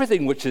 And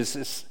everything which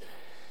is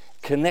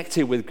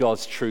connected with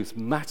God's truth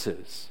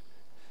matters.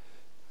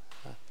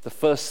 The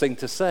first thing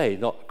to say,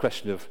 not a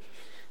question of,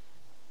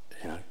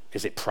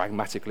 is it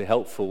pragmatically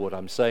helpful what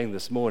I'm saying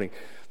this morning,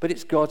 but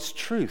it's God's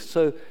truth.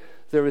 So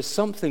there is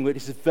something which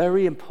is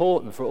very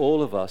important for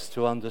all of us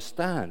to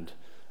understand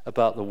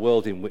about the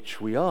world in which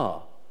we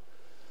are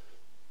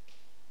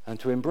and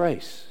to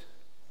embrace.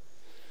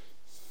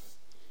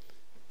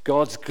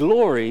 God's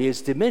glory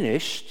is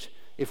diminished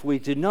if we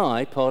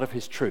deny part of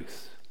his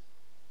truth.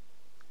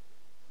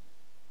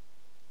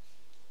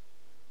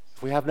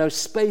 If we have no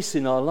space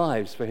in our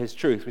lives for his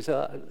truth, we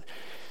say,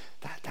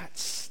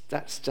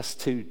 that's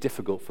just too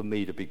difficult for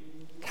me to be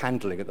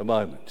handling at the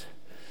moment.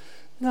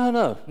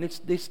 No, it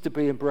needs to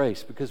be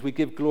embraced because we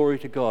give glory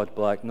to God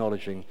by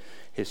acknowledging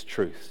his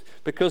truth.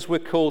 Because we're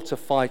called to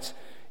fight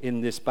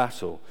in this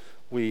battle,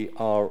 we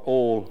are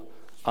all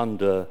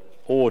under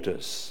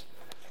orders.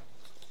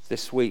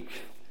 This week,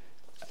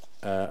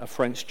 a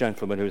French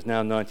gentleman who is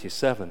now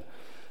 97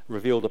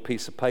 revealed a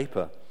piece of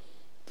paper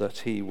that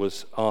he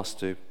was asked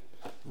to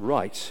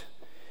write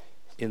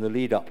in the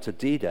lead up to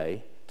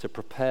D-Day to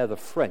prepare the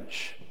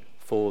French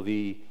for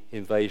the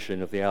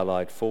invasion of the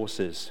Allied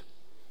forces.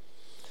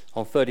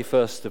 On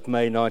 31st of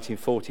May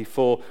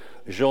 1944,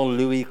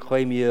 Jean-Louis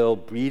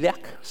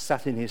Crémieux-Brillac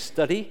sat in his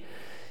study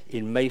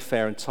in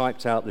Mayfair and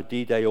typed out the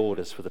D-Day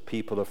orders for the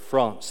people of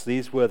France.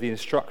 These were the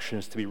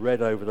instructions to be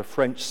read over the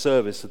French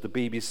service of the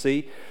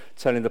BBC,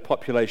 telling the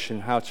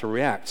population how to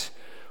react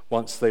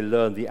once they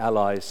learned the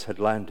Allies had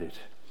landed.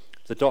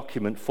 The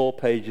document, 4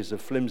 pages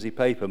of flimsy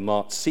paper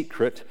marked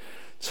secret,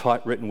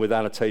 typewritten with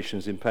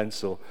annotations in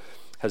pencil,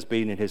 has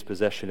been in his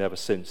possession ever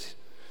since.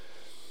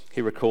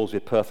 He recalls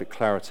with perfect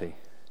clarity.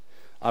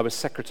 I was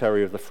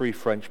secretary of the Free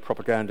French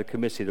Propaganda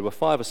Committee. There were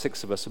 5 or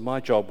 6 of us, and my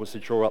job was to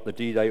draw up the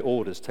D-Day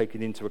orders,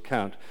 taking into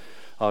account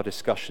our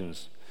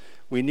discussions.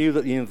 We knew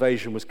that the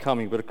invasion was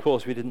coming, but of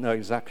course we didn't know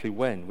exactly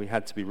when. We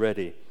had to be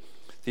ready.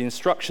 The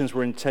instructions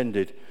were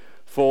intended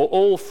for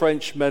all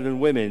French men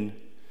and women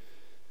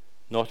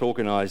not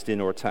organized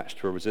in or attached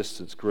to a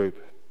resistance group.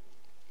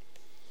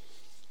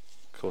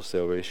 Of course,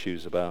 there were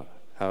issues about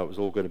how it was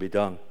all going to be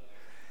done.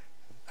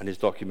 And his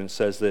document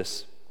says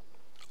this: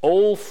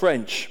 all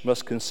French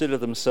must consider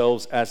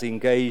themselves as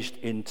engaged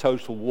in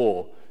total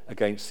war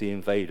against the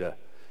invader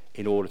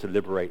in order to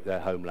liberate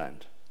their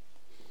homeland.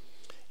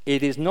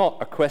 It is not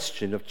a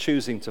question of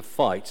choosing to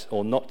fight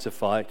or not to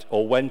fight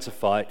or when to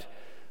fight.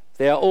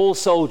 They are all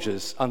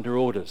soldiers under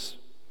orders.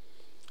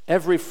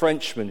 Every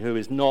Frenchman who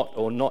is not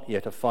or not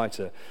yet a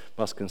fighter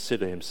must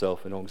consider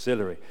himself an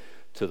auxiliary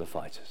to the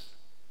fighters.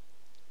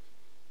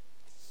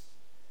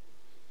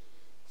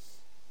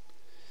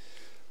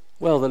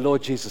 Well, the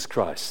Lord Jesus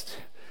Christ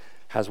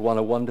has won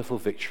a wonderful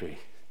victory.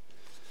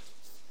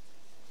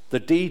 The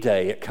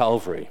D-Day at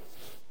Calvary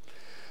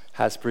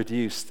has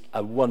produced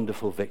a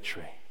wonderful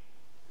victory.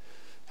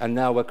 And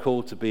now we're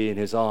called to be in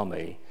his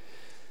army,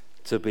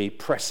 to be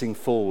pressing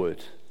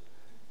forward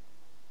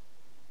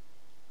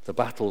the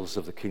battles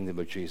of the kingdom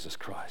of Jesus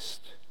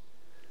Christ.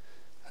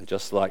 And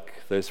just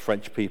like those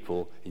French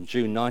people in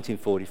June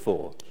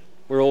 1944,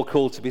 we're all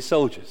called to be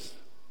soldiers.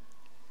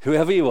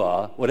 Whoever you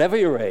are, whatever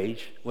your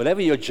age,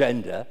 whatever your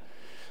gender,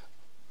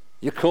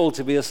 you're called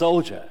to be a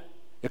soldier.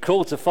 You're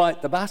called to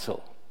fight the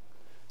battle.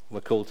 We're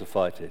called to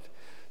fight it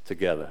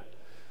together.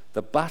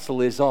 The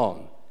battle is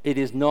on. It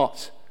is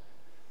not,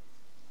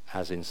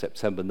 as in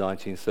September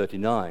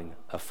 1939,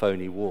 a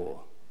phony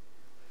war,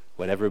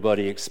 when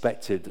everybody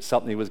expected that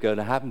something was going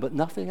to happen, but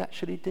nothing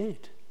actually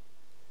did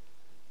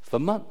for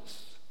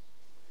months.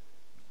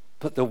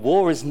 But the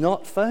war is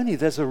not phony.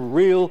 There's a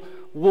real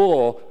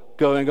war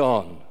going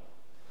on.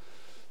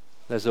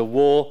 There's a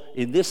war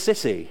in this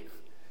city.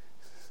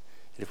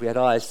 If we had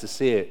eyes to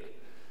see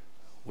it,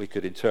 we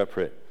could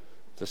interpret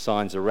the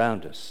signs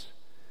around us.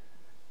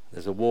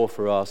 There's a war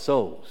for our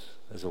souls.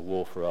 There's a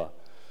war for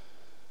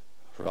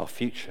our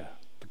future.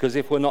 Because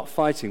if we're not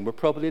fighting, we're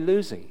probably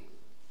losing.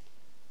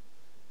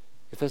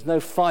 If there's no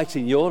fight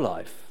in your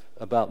life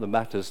about the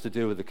matters to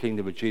do with the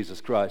kingdom of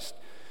Jesus Christ,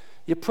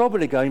 you're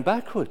probably going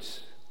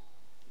backwards.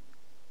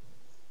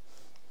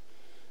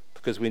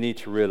 Because we need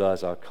to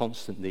realize our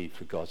constant need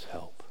for God's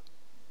help.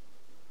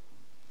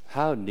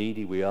 How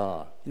needy we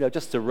are. You know,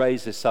 just to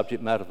raise this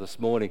subject matter this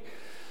morning,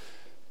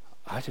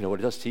 I don't know what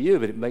it does to you,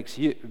 but it makes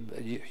but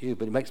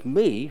it makes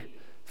me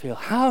feel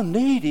how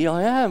needy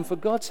I am for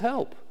God's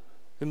help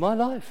in my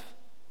life.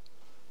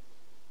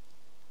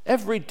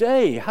 Every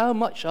day, how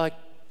much I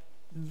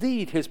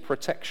need his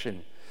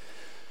protection.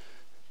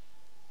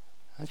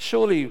 And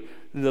surely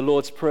in the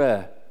Lord's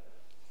Prayer,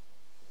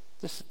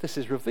 this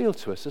is revealed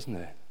to us, isn't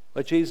it?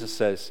 Where Jesus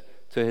says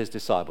to his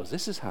disciples,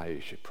 this is how you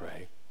should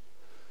pray.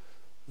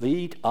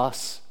 Lead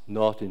us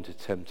not into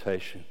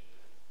temptation,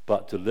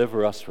 but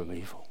deliver us from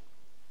evil.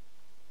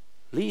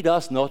 Lead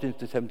us not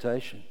into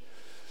temptation.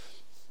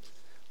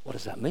 What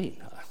does that mean?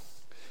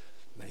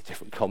 Many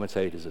different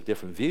commentators have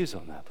different views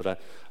on that, but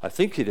I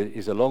think it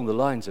is along the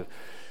lines of,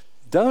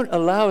 don't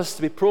allow us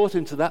to be brought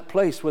into that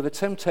place where the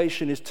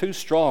temptation is too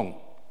strong,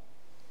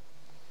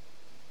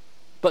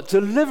 but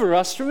deliver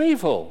us from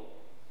evil.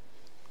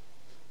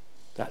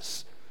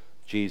 That's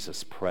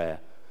Jesus' prayer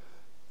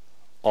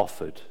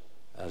offered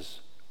as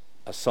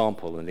a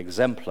sample, an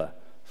exemplar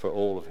for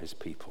all of his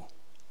people.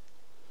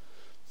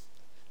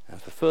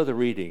 And for further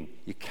reading,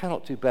 you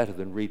cannot do better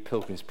than read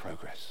Pilgrim's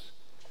Progress.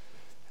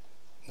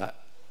 Now,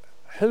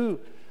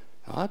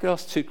 I could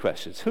ask two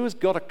questions. Who has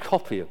got a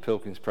copy of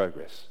Pilgrim's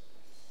Progress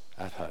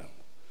at home?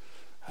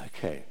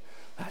 Okay,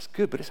 that's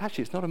good, but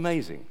it's not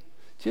amazing.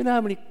 Do you know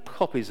how many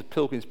copies of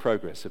Pilgrim's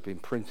Progress have been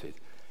printed?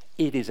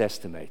 It is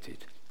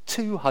estimated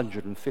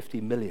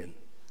 250 million.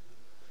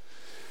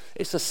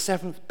 It's the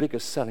 7th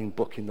biggest selling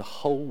book in the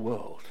whole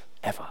world,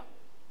 ever.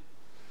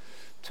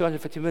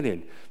 250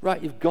 million.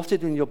 Right, you've got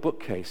it in your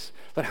bookcase,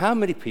 but how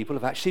many people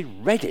have actually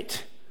read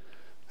it?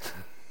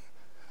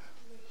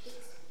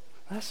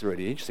 That's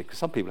really interesting, because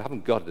some people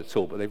haven't got it at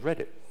all, but they've read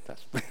it.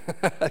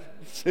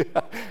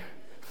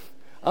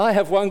 I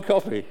have one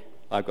copy.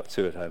 I've got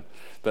two at home.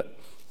 But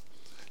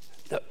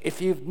look,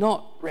 if you've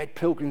not read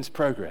Pilgrim's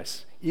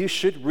Progress, you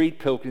should read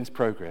Pilgrim's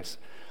Progress.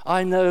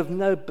 I know of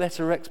no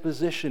better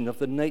exposition of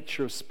the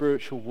nature of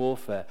spiritual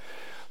warfare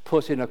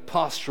put in a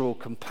pastoral,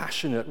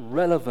 compassionate,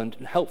 relevant,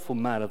 and helpful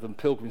manner than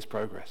Pilgrim's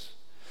Progress.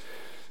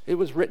 It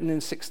was written in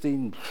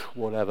 16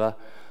 whatever.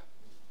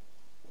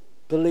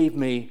 Believe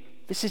me,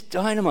 this is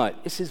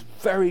dynamite. This is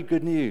very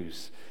good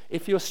news.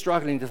 If you're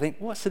struggling to think,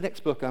 what's the next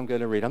book I'm going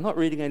to read? I'm not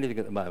reading anything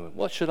at the moment.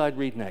 What should I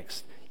read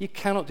next? You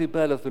cannot do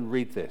better than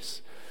read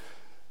this.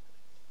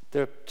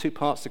 There are two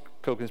parts to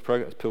Pilgrim's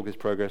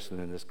Progress, and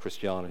then there's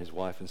Christian and his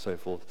wife and so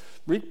forth.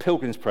 Read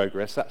Pilgrim's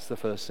Progress, that's the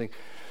first thing.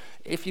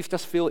 If you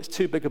just feel it's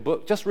too big a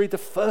book, just read the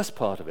first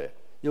part of it.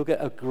 You'll get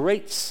a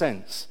great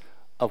sense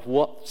of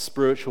what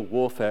spiritual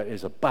warfare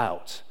is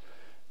about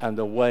and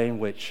the way in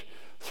which,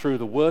 through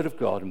the Word of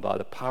God and by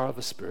the power of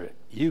the Spirit,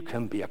 you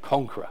can be a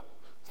conqueror,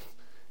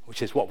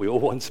 which is what we all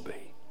want to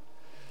be.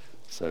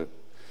 So,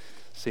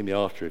 see me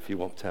after if you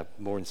want to have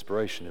more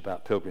inspiration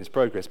about Pilgrim's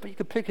Progress. But you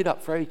can pick it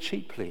up very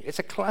cheaply. It's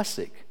a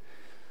classic.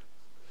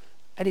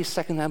 Any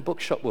second-hand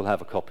bookshop will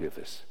have a copy of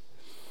this.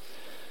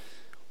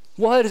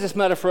 Why does this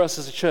matter for us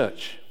as a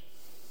church?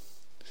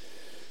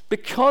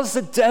 Because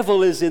the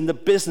devil is in the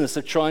business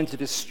of trying to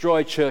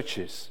destroy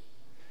churches.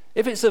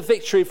 If it's a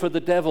victory for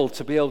the devil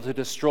to be able to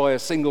destroy a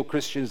single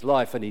Christian's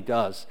life, and he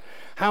does,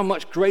 how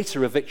much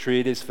greater a victory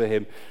it is for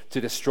him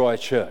to destroy a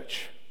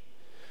church.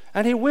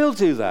 And he will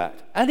do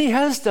that, and he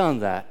has done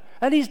that,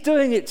 and he's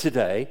doing it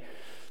today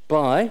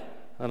by,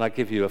 and I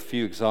give you a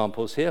few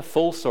examples here,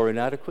 false or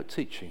inadequate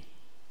teaching.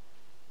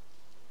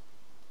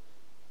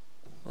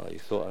 Well, you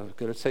thought I was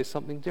going to say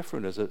something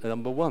different as a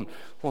number one.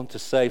 I want to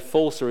say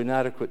false or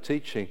inadequate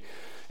teaching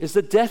is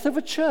the death of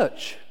a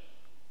church,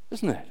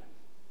 isn't it?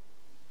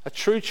 A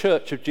true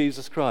church of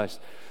Jesus Christ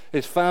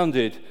is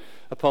founded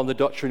upon the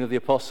doctrine of the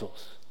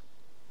apostles.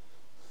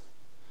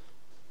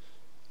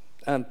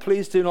 And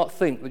please do not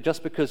think that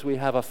just because we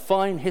have a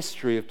fine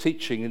history of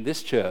teaching in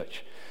this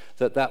church,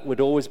 that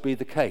would always be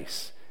the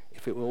case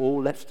if it were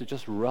all left to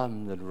just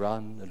run and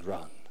run and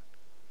run.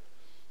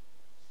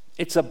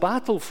 It's a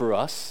battle for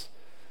us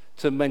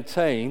to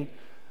maintain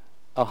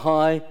a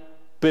high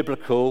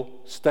biblical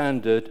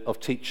standard of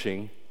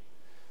teaching,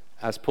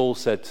 as Paul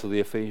said to the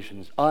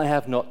Ephesians, I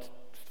have not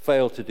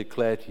failed to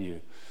declare to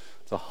you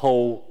the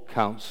whole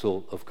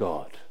counsel of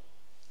God.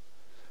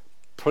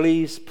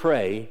 Please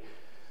pray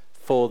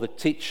for the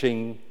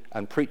teaching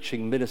and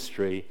preaching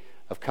ministry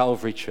of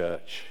Calvary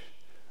Church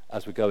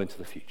as we go into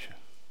the future.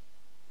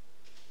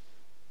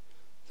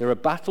 There are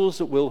battles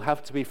that will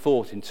have to be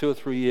fought in 2 or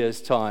 3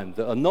 years' time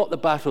that are not the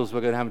battles we're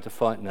going to have to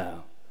fight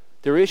now.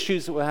 There are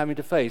issues that we're having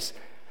to face,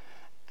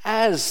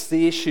 as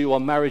the issue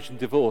on marriage and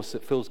divorce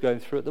that Phil's going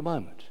through at the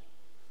moment,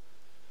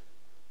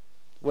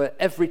 where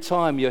every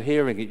time you're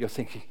hearing it, you're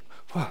thinking,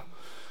 well,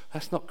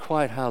 that's not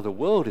quite how the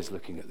world is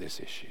looking at this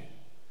issue.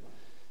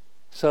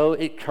 So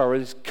it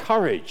requires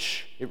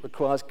courage. It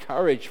requires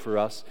courage for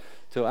us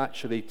to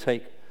actually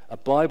take a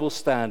Bible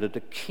standard to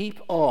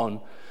keep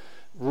on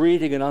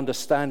reading and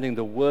understanding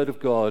the Word of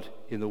God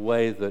in the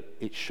way that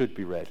it should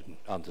be read and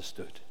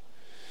understood.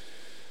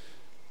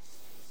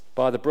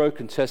 By the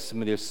broken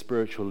testimony of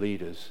spiritual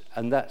leaders.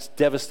 And that's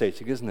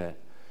devastating, isn't it?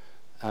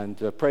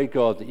 And pray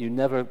God that you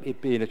never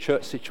be in a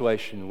church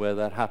situation where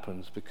that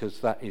happens,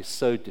 because that is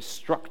so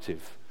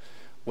destructive,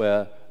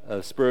 where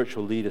a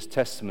spiritual leader's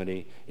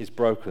testimony is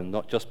broken,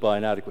 not just by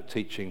inadequate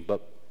teaching,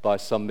 but by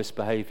some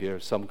misbehavior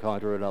of some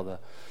kind or another.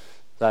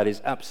 That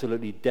is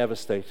absolutely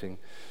devastating.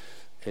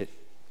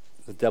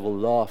 The devil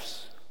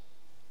laughs.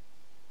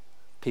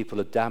 People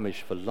are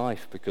damaged for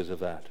life because of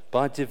that.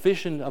 By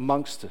division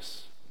amongst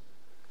us.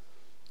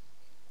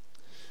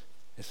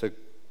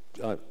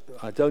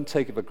 I don't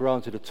take it for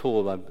granted at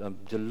all. I'm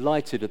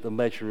delighted at the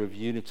measure of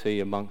unity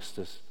amongst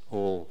us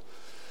all.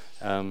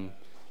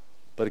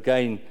 But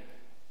again,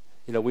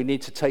 we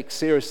need to take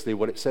seriously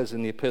what it says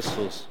in the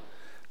epistles,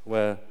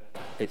 where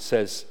it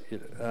says,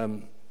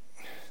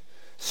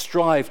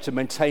 strive to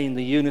maintain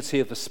the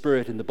unity of the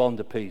Spirit in the bond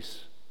of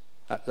peace.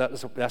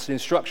 That's an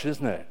instruction,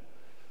 isn't it?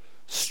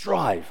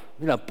 Strive,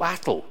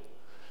 battle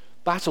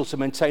to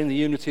maintain the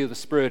unity of the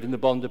Spirit in the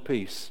bond of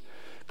peace.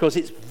 Because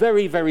it's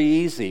very, very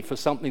easy for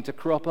something to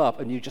crop up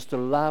and you just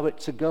allow it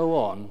to go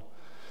on,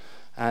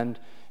 and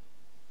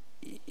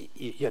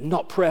you're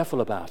not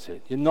prayerful about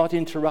it. You're not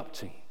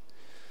interrupting.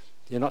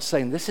 You're not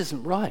saying, this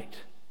isn't right.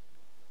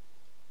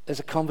 There's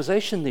a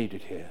conversation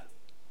needed here.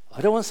 I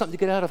don't want something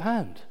to get out of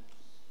hand.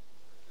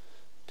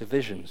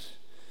 Divisions.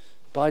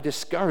 By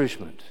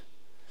discouragement.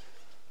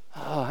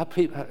 How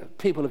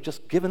people have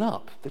just given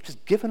up. They've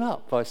just given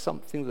up by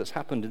something that's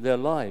happened in their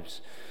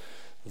lives.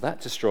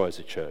 That destroys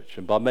a church,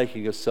 and by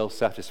making us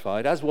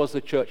self-satisfied, as was the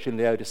church in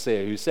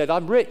Laodicea, who said,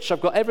 I'm rich, I've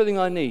got everything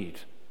I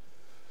need.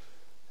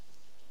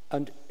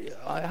 And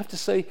I have to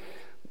say,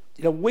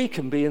 we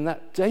can be in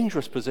that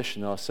dangerous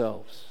position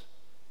ourselves,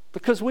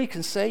 because we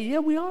can say, yeah,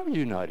 we are a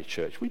united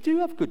church, we do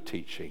have good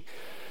teaching.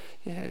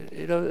 Yeah,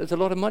 there's a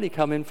lot of money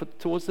coming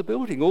towards the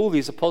building. All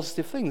these are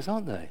positive things,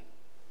 aren't they?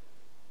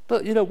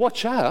 But,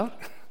 watch out.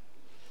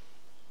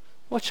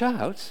 Watch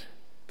out,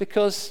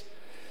 because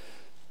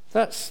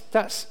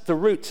that's the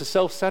route to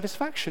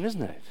self-satisfaction,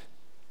 isn't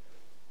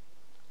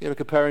it?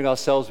 Comparing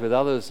ourselves with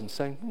others and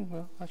saying,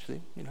 well,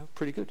 actually,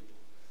 pretty good.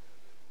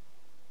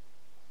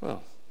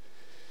 Well,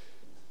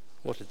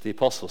 what did the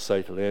apostles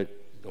say to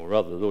or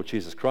rather the Lord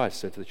Jesus Christ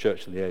said to the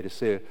church in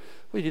Laodicea?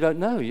 Well, you don't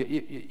know.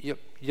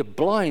 You're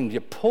blind,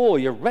 you're poor,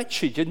 you're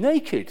wretched, you're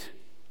naked.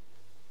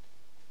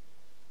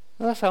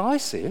 Well, that's how I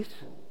see it.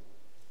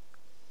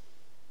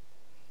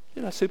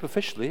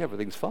 Superficially,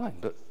 everything's fine,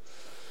 but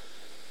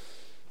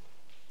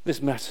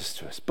this matters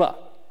to us.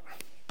 But,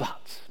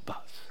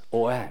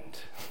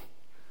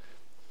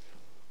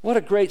 what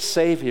a great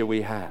Savior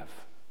we have.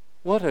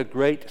 What a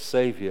great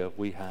Savior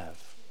we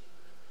have.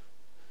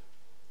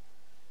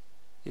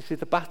 You see,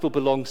 the battle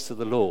belongs to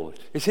the Lord.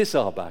 It is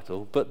our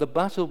battle, but the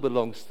battle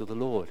belongs to the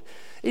Lord.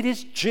 It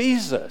is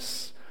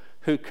Jesus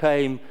who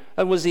came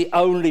and was the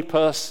only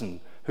person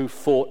who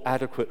fought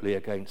adequately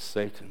against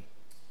Satan.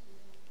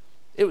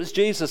 It was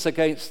Jesus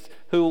against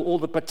who all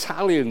the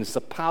battalions,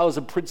 the powers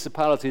and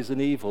principalities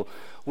and evil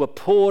were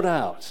poured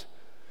out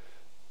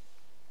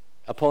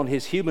upon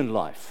his human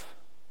life.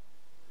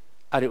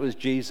 And it was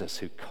Jesus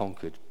who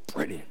conquered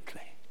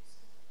brilliantly.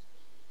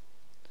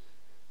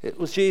 It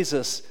was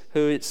Jesus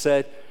who, it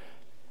said,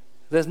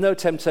 there's no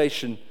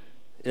temptation.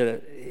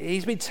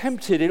 He's been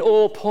tempted in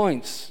all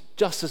points,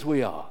 just as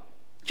we are.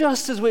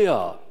 Just as we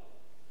are.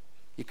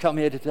 You come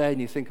here today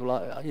and you think,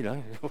 well, you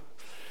don't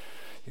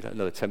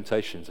know the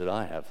temptations that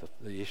I have,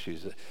 the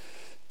issues that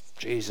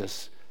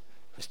Jesus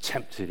was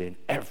tempted in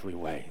every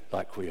way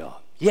like we are,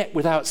 yet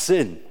without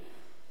sin.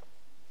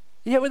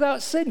 Yet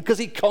without sin, because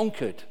he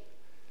conquered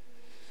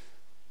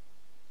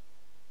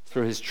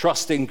through his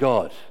trust in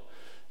God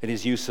and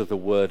his use of the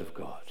Word of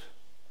God.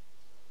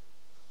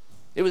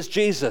 It was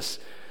Jesus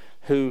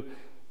who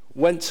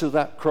went to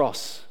that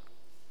cross,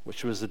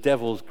 which was the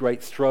devil's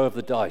great throw of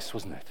the dice,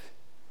 wasn't it?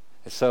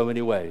 In so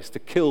many ways, to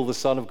kill the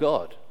Son of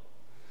God.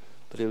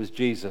 But it was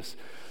Jesus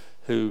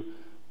who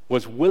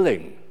was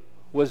willing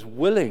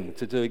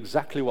to do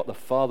exactly what the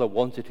Father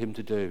wanted him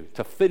to do,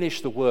 to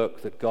finish the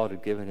work that God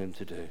had given him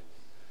to do.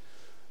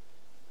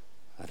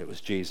 And it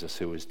was Jesus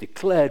who was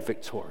declared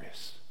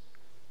victorious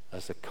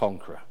as the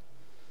conqueror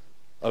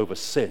over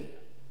sin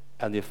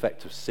and the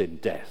effect of sin,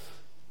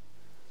 death,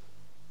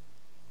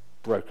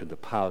 broken the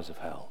powers of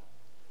hell.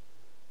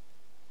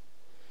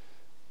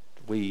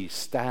 We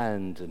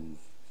stand and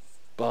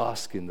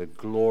bask in the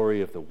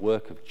glory of the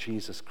work of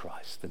Jesus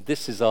Christ. And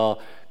this is our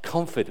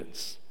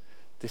confidence.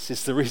 This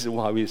is the reason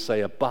why we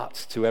say a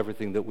but to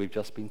everything that we've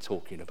just been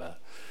talking about.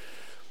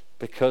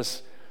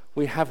 Because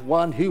we have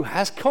one who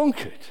has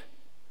conquered.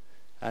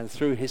 And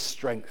through his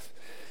strength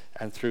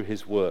and through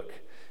his work,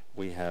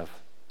 we have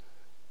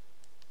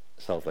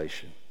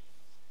salvation.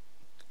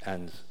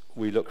 And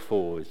we look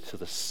forward to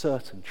the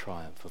certain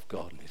triumph of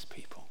God and his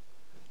people,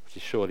 which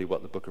is surely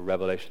what the book of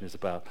Revelation is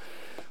about,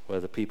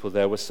 where the people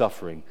there were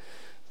suffering.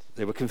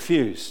 They were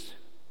confused.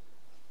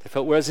 They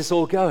felt, where's this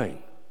all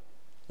going?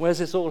 Where's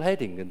this all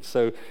heading? And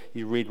so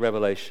you read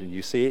Revelation,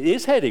 you see it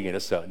is heading in a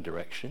certain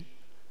direction.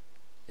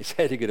 It's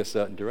heading in a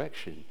certain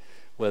direction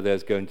where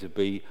there's going to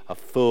be a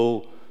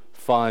full,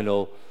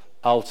 final,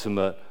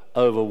 ultimate,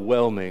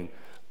 overwhelming,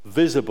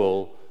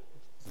 visible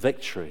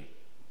victory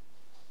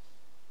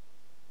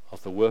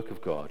of the work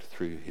of God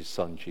through his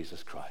Son,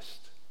 Jesus Christ.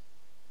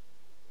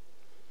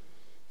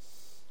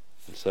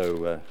 And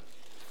so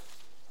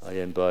I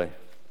end by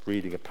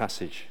reading a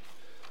passage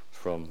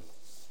from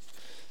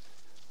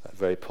that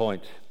very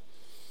point.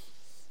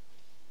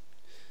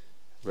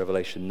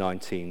 Revelation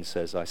 19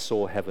 says, I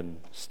saw heaven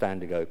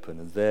standing open,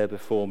 and there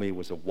before me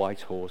was a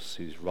white horse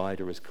whose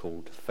rider is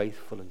called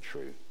Faithful and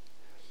True.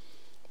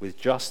 With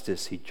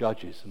justice he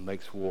judges and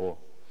makes war.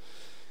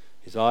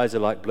 His eyes are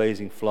like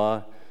blazing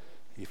fire.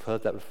 You've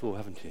heard that before,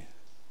 haven't you?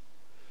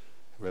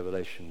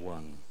 Revelation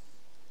 1.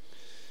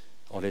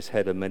 On his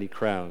head are many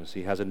crowns.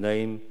 He has a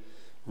name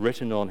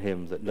written on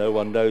him that no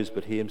one knows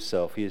but he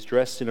himself. He is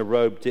dressed in a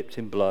robe dipped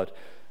in blood,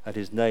 and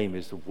his name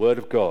is the Word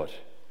of God.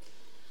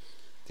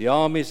 The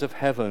armies of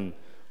heaven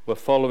were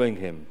following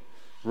him,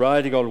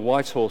 riding on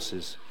white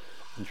horses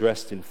and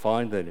dressed in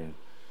fine linen,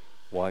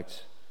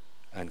 white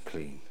and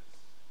clean.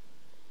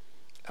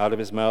 Out of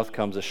his mouth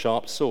comes a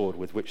sharp sword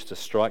with which to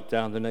strike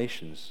down the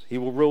nations. He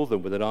will rule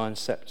them with an iron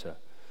scepter.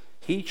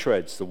 He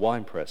treads the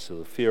winepress of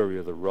the fury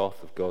of the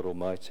wrath of God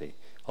Almighty.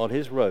 On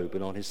his robe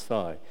and on his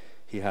thigh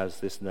he has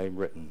this name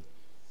written,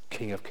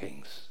 King of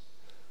Kings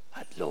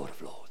and Lord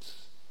of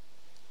Lords.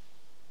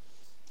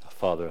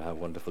 Father, how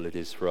wonderful it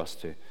is for us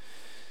to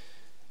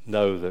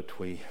know that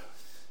we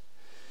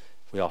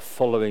are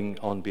following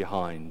on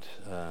behind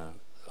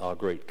our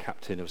great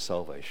captain of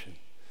salvation,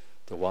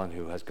 the one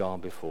who has gone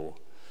before,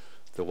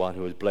 the one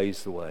who has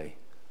blazed the way,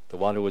 the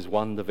one who has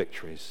won the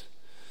victories,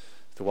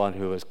 the one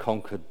who has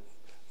conquered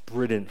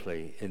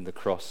brilliantly in the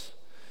cross,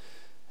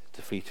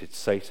 defeated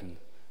Satan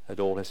and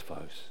all his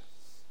foes.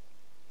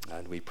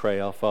 And we pray,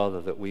 our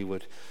Father, that we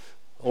would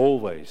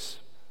always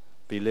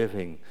be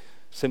living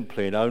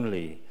simply and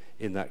only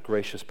in that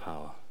gracious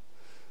power,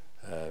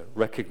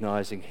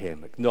 recognizing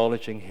him,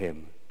 acknowledging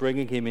him,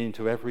 bringing him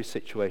into every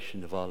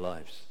situation of our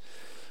lives,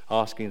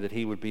 asking that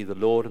he would be the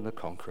Lord and the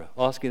conqueror,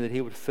 asking that he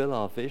would fill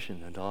our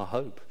vision and our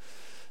hope,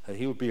 that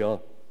he would be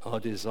our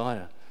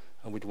desire,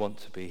 and we'd want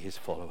to be his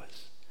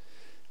followers.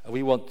 And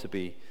we want to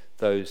be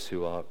those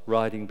who are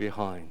riding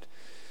behind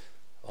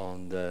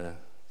on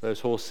those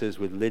horses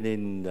with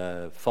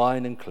linen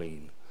fine and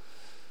clean,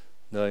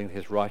 knowing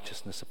his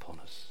righteousness upon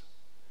us.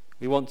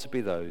 We want to be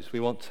those. We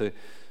want to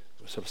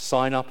sort of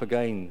sign up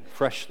again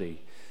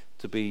freshly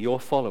to be your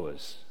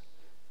followers,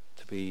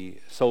 to be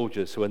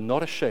soldiers who are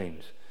not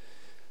ashamed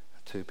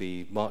to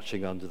be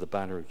marching under the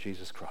banner of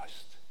Jesus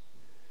Christ.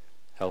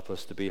 Help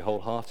us to be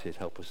wholehearted.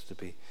 Help us to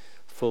be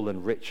full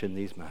and rich in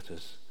these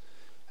matters,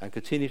 and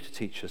continue to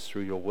teach us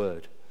through your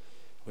word.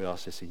 We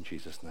ask this in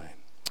Jesus'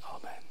 name.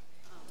 Amen.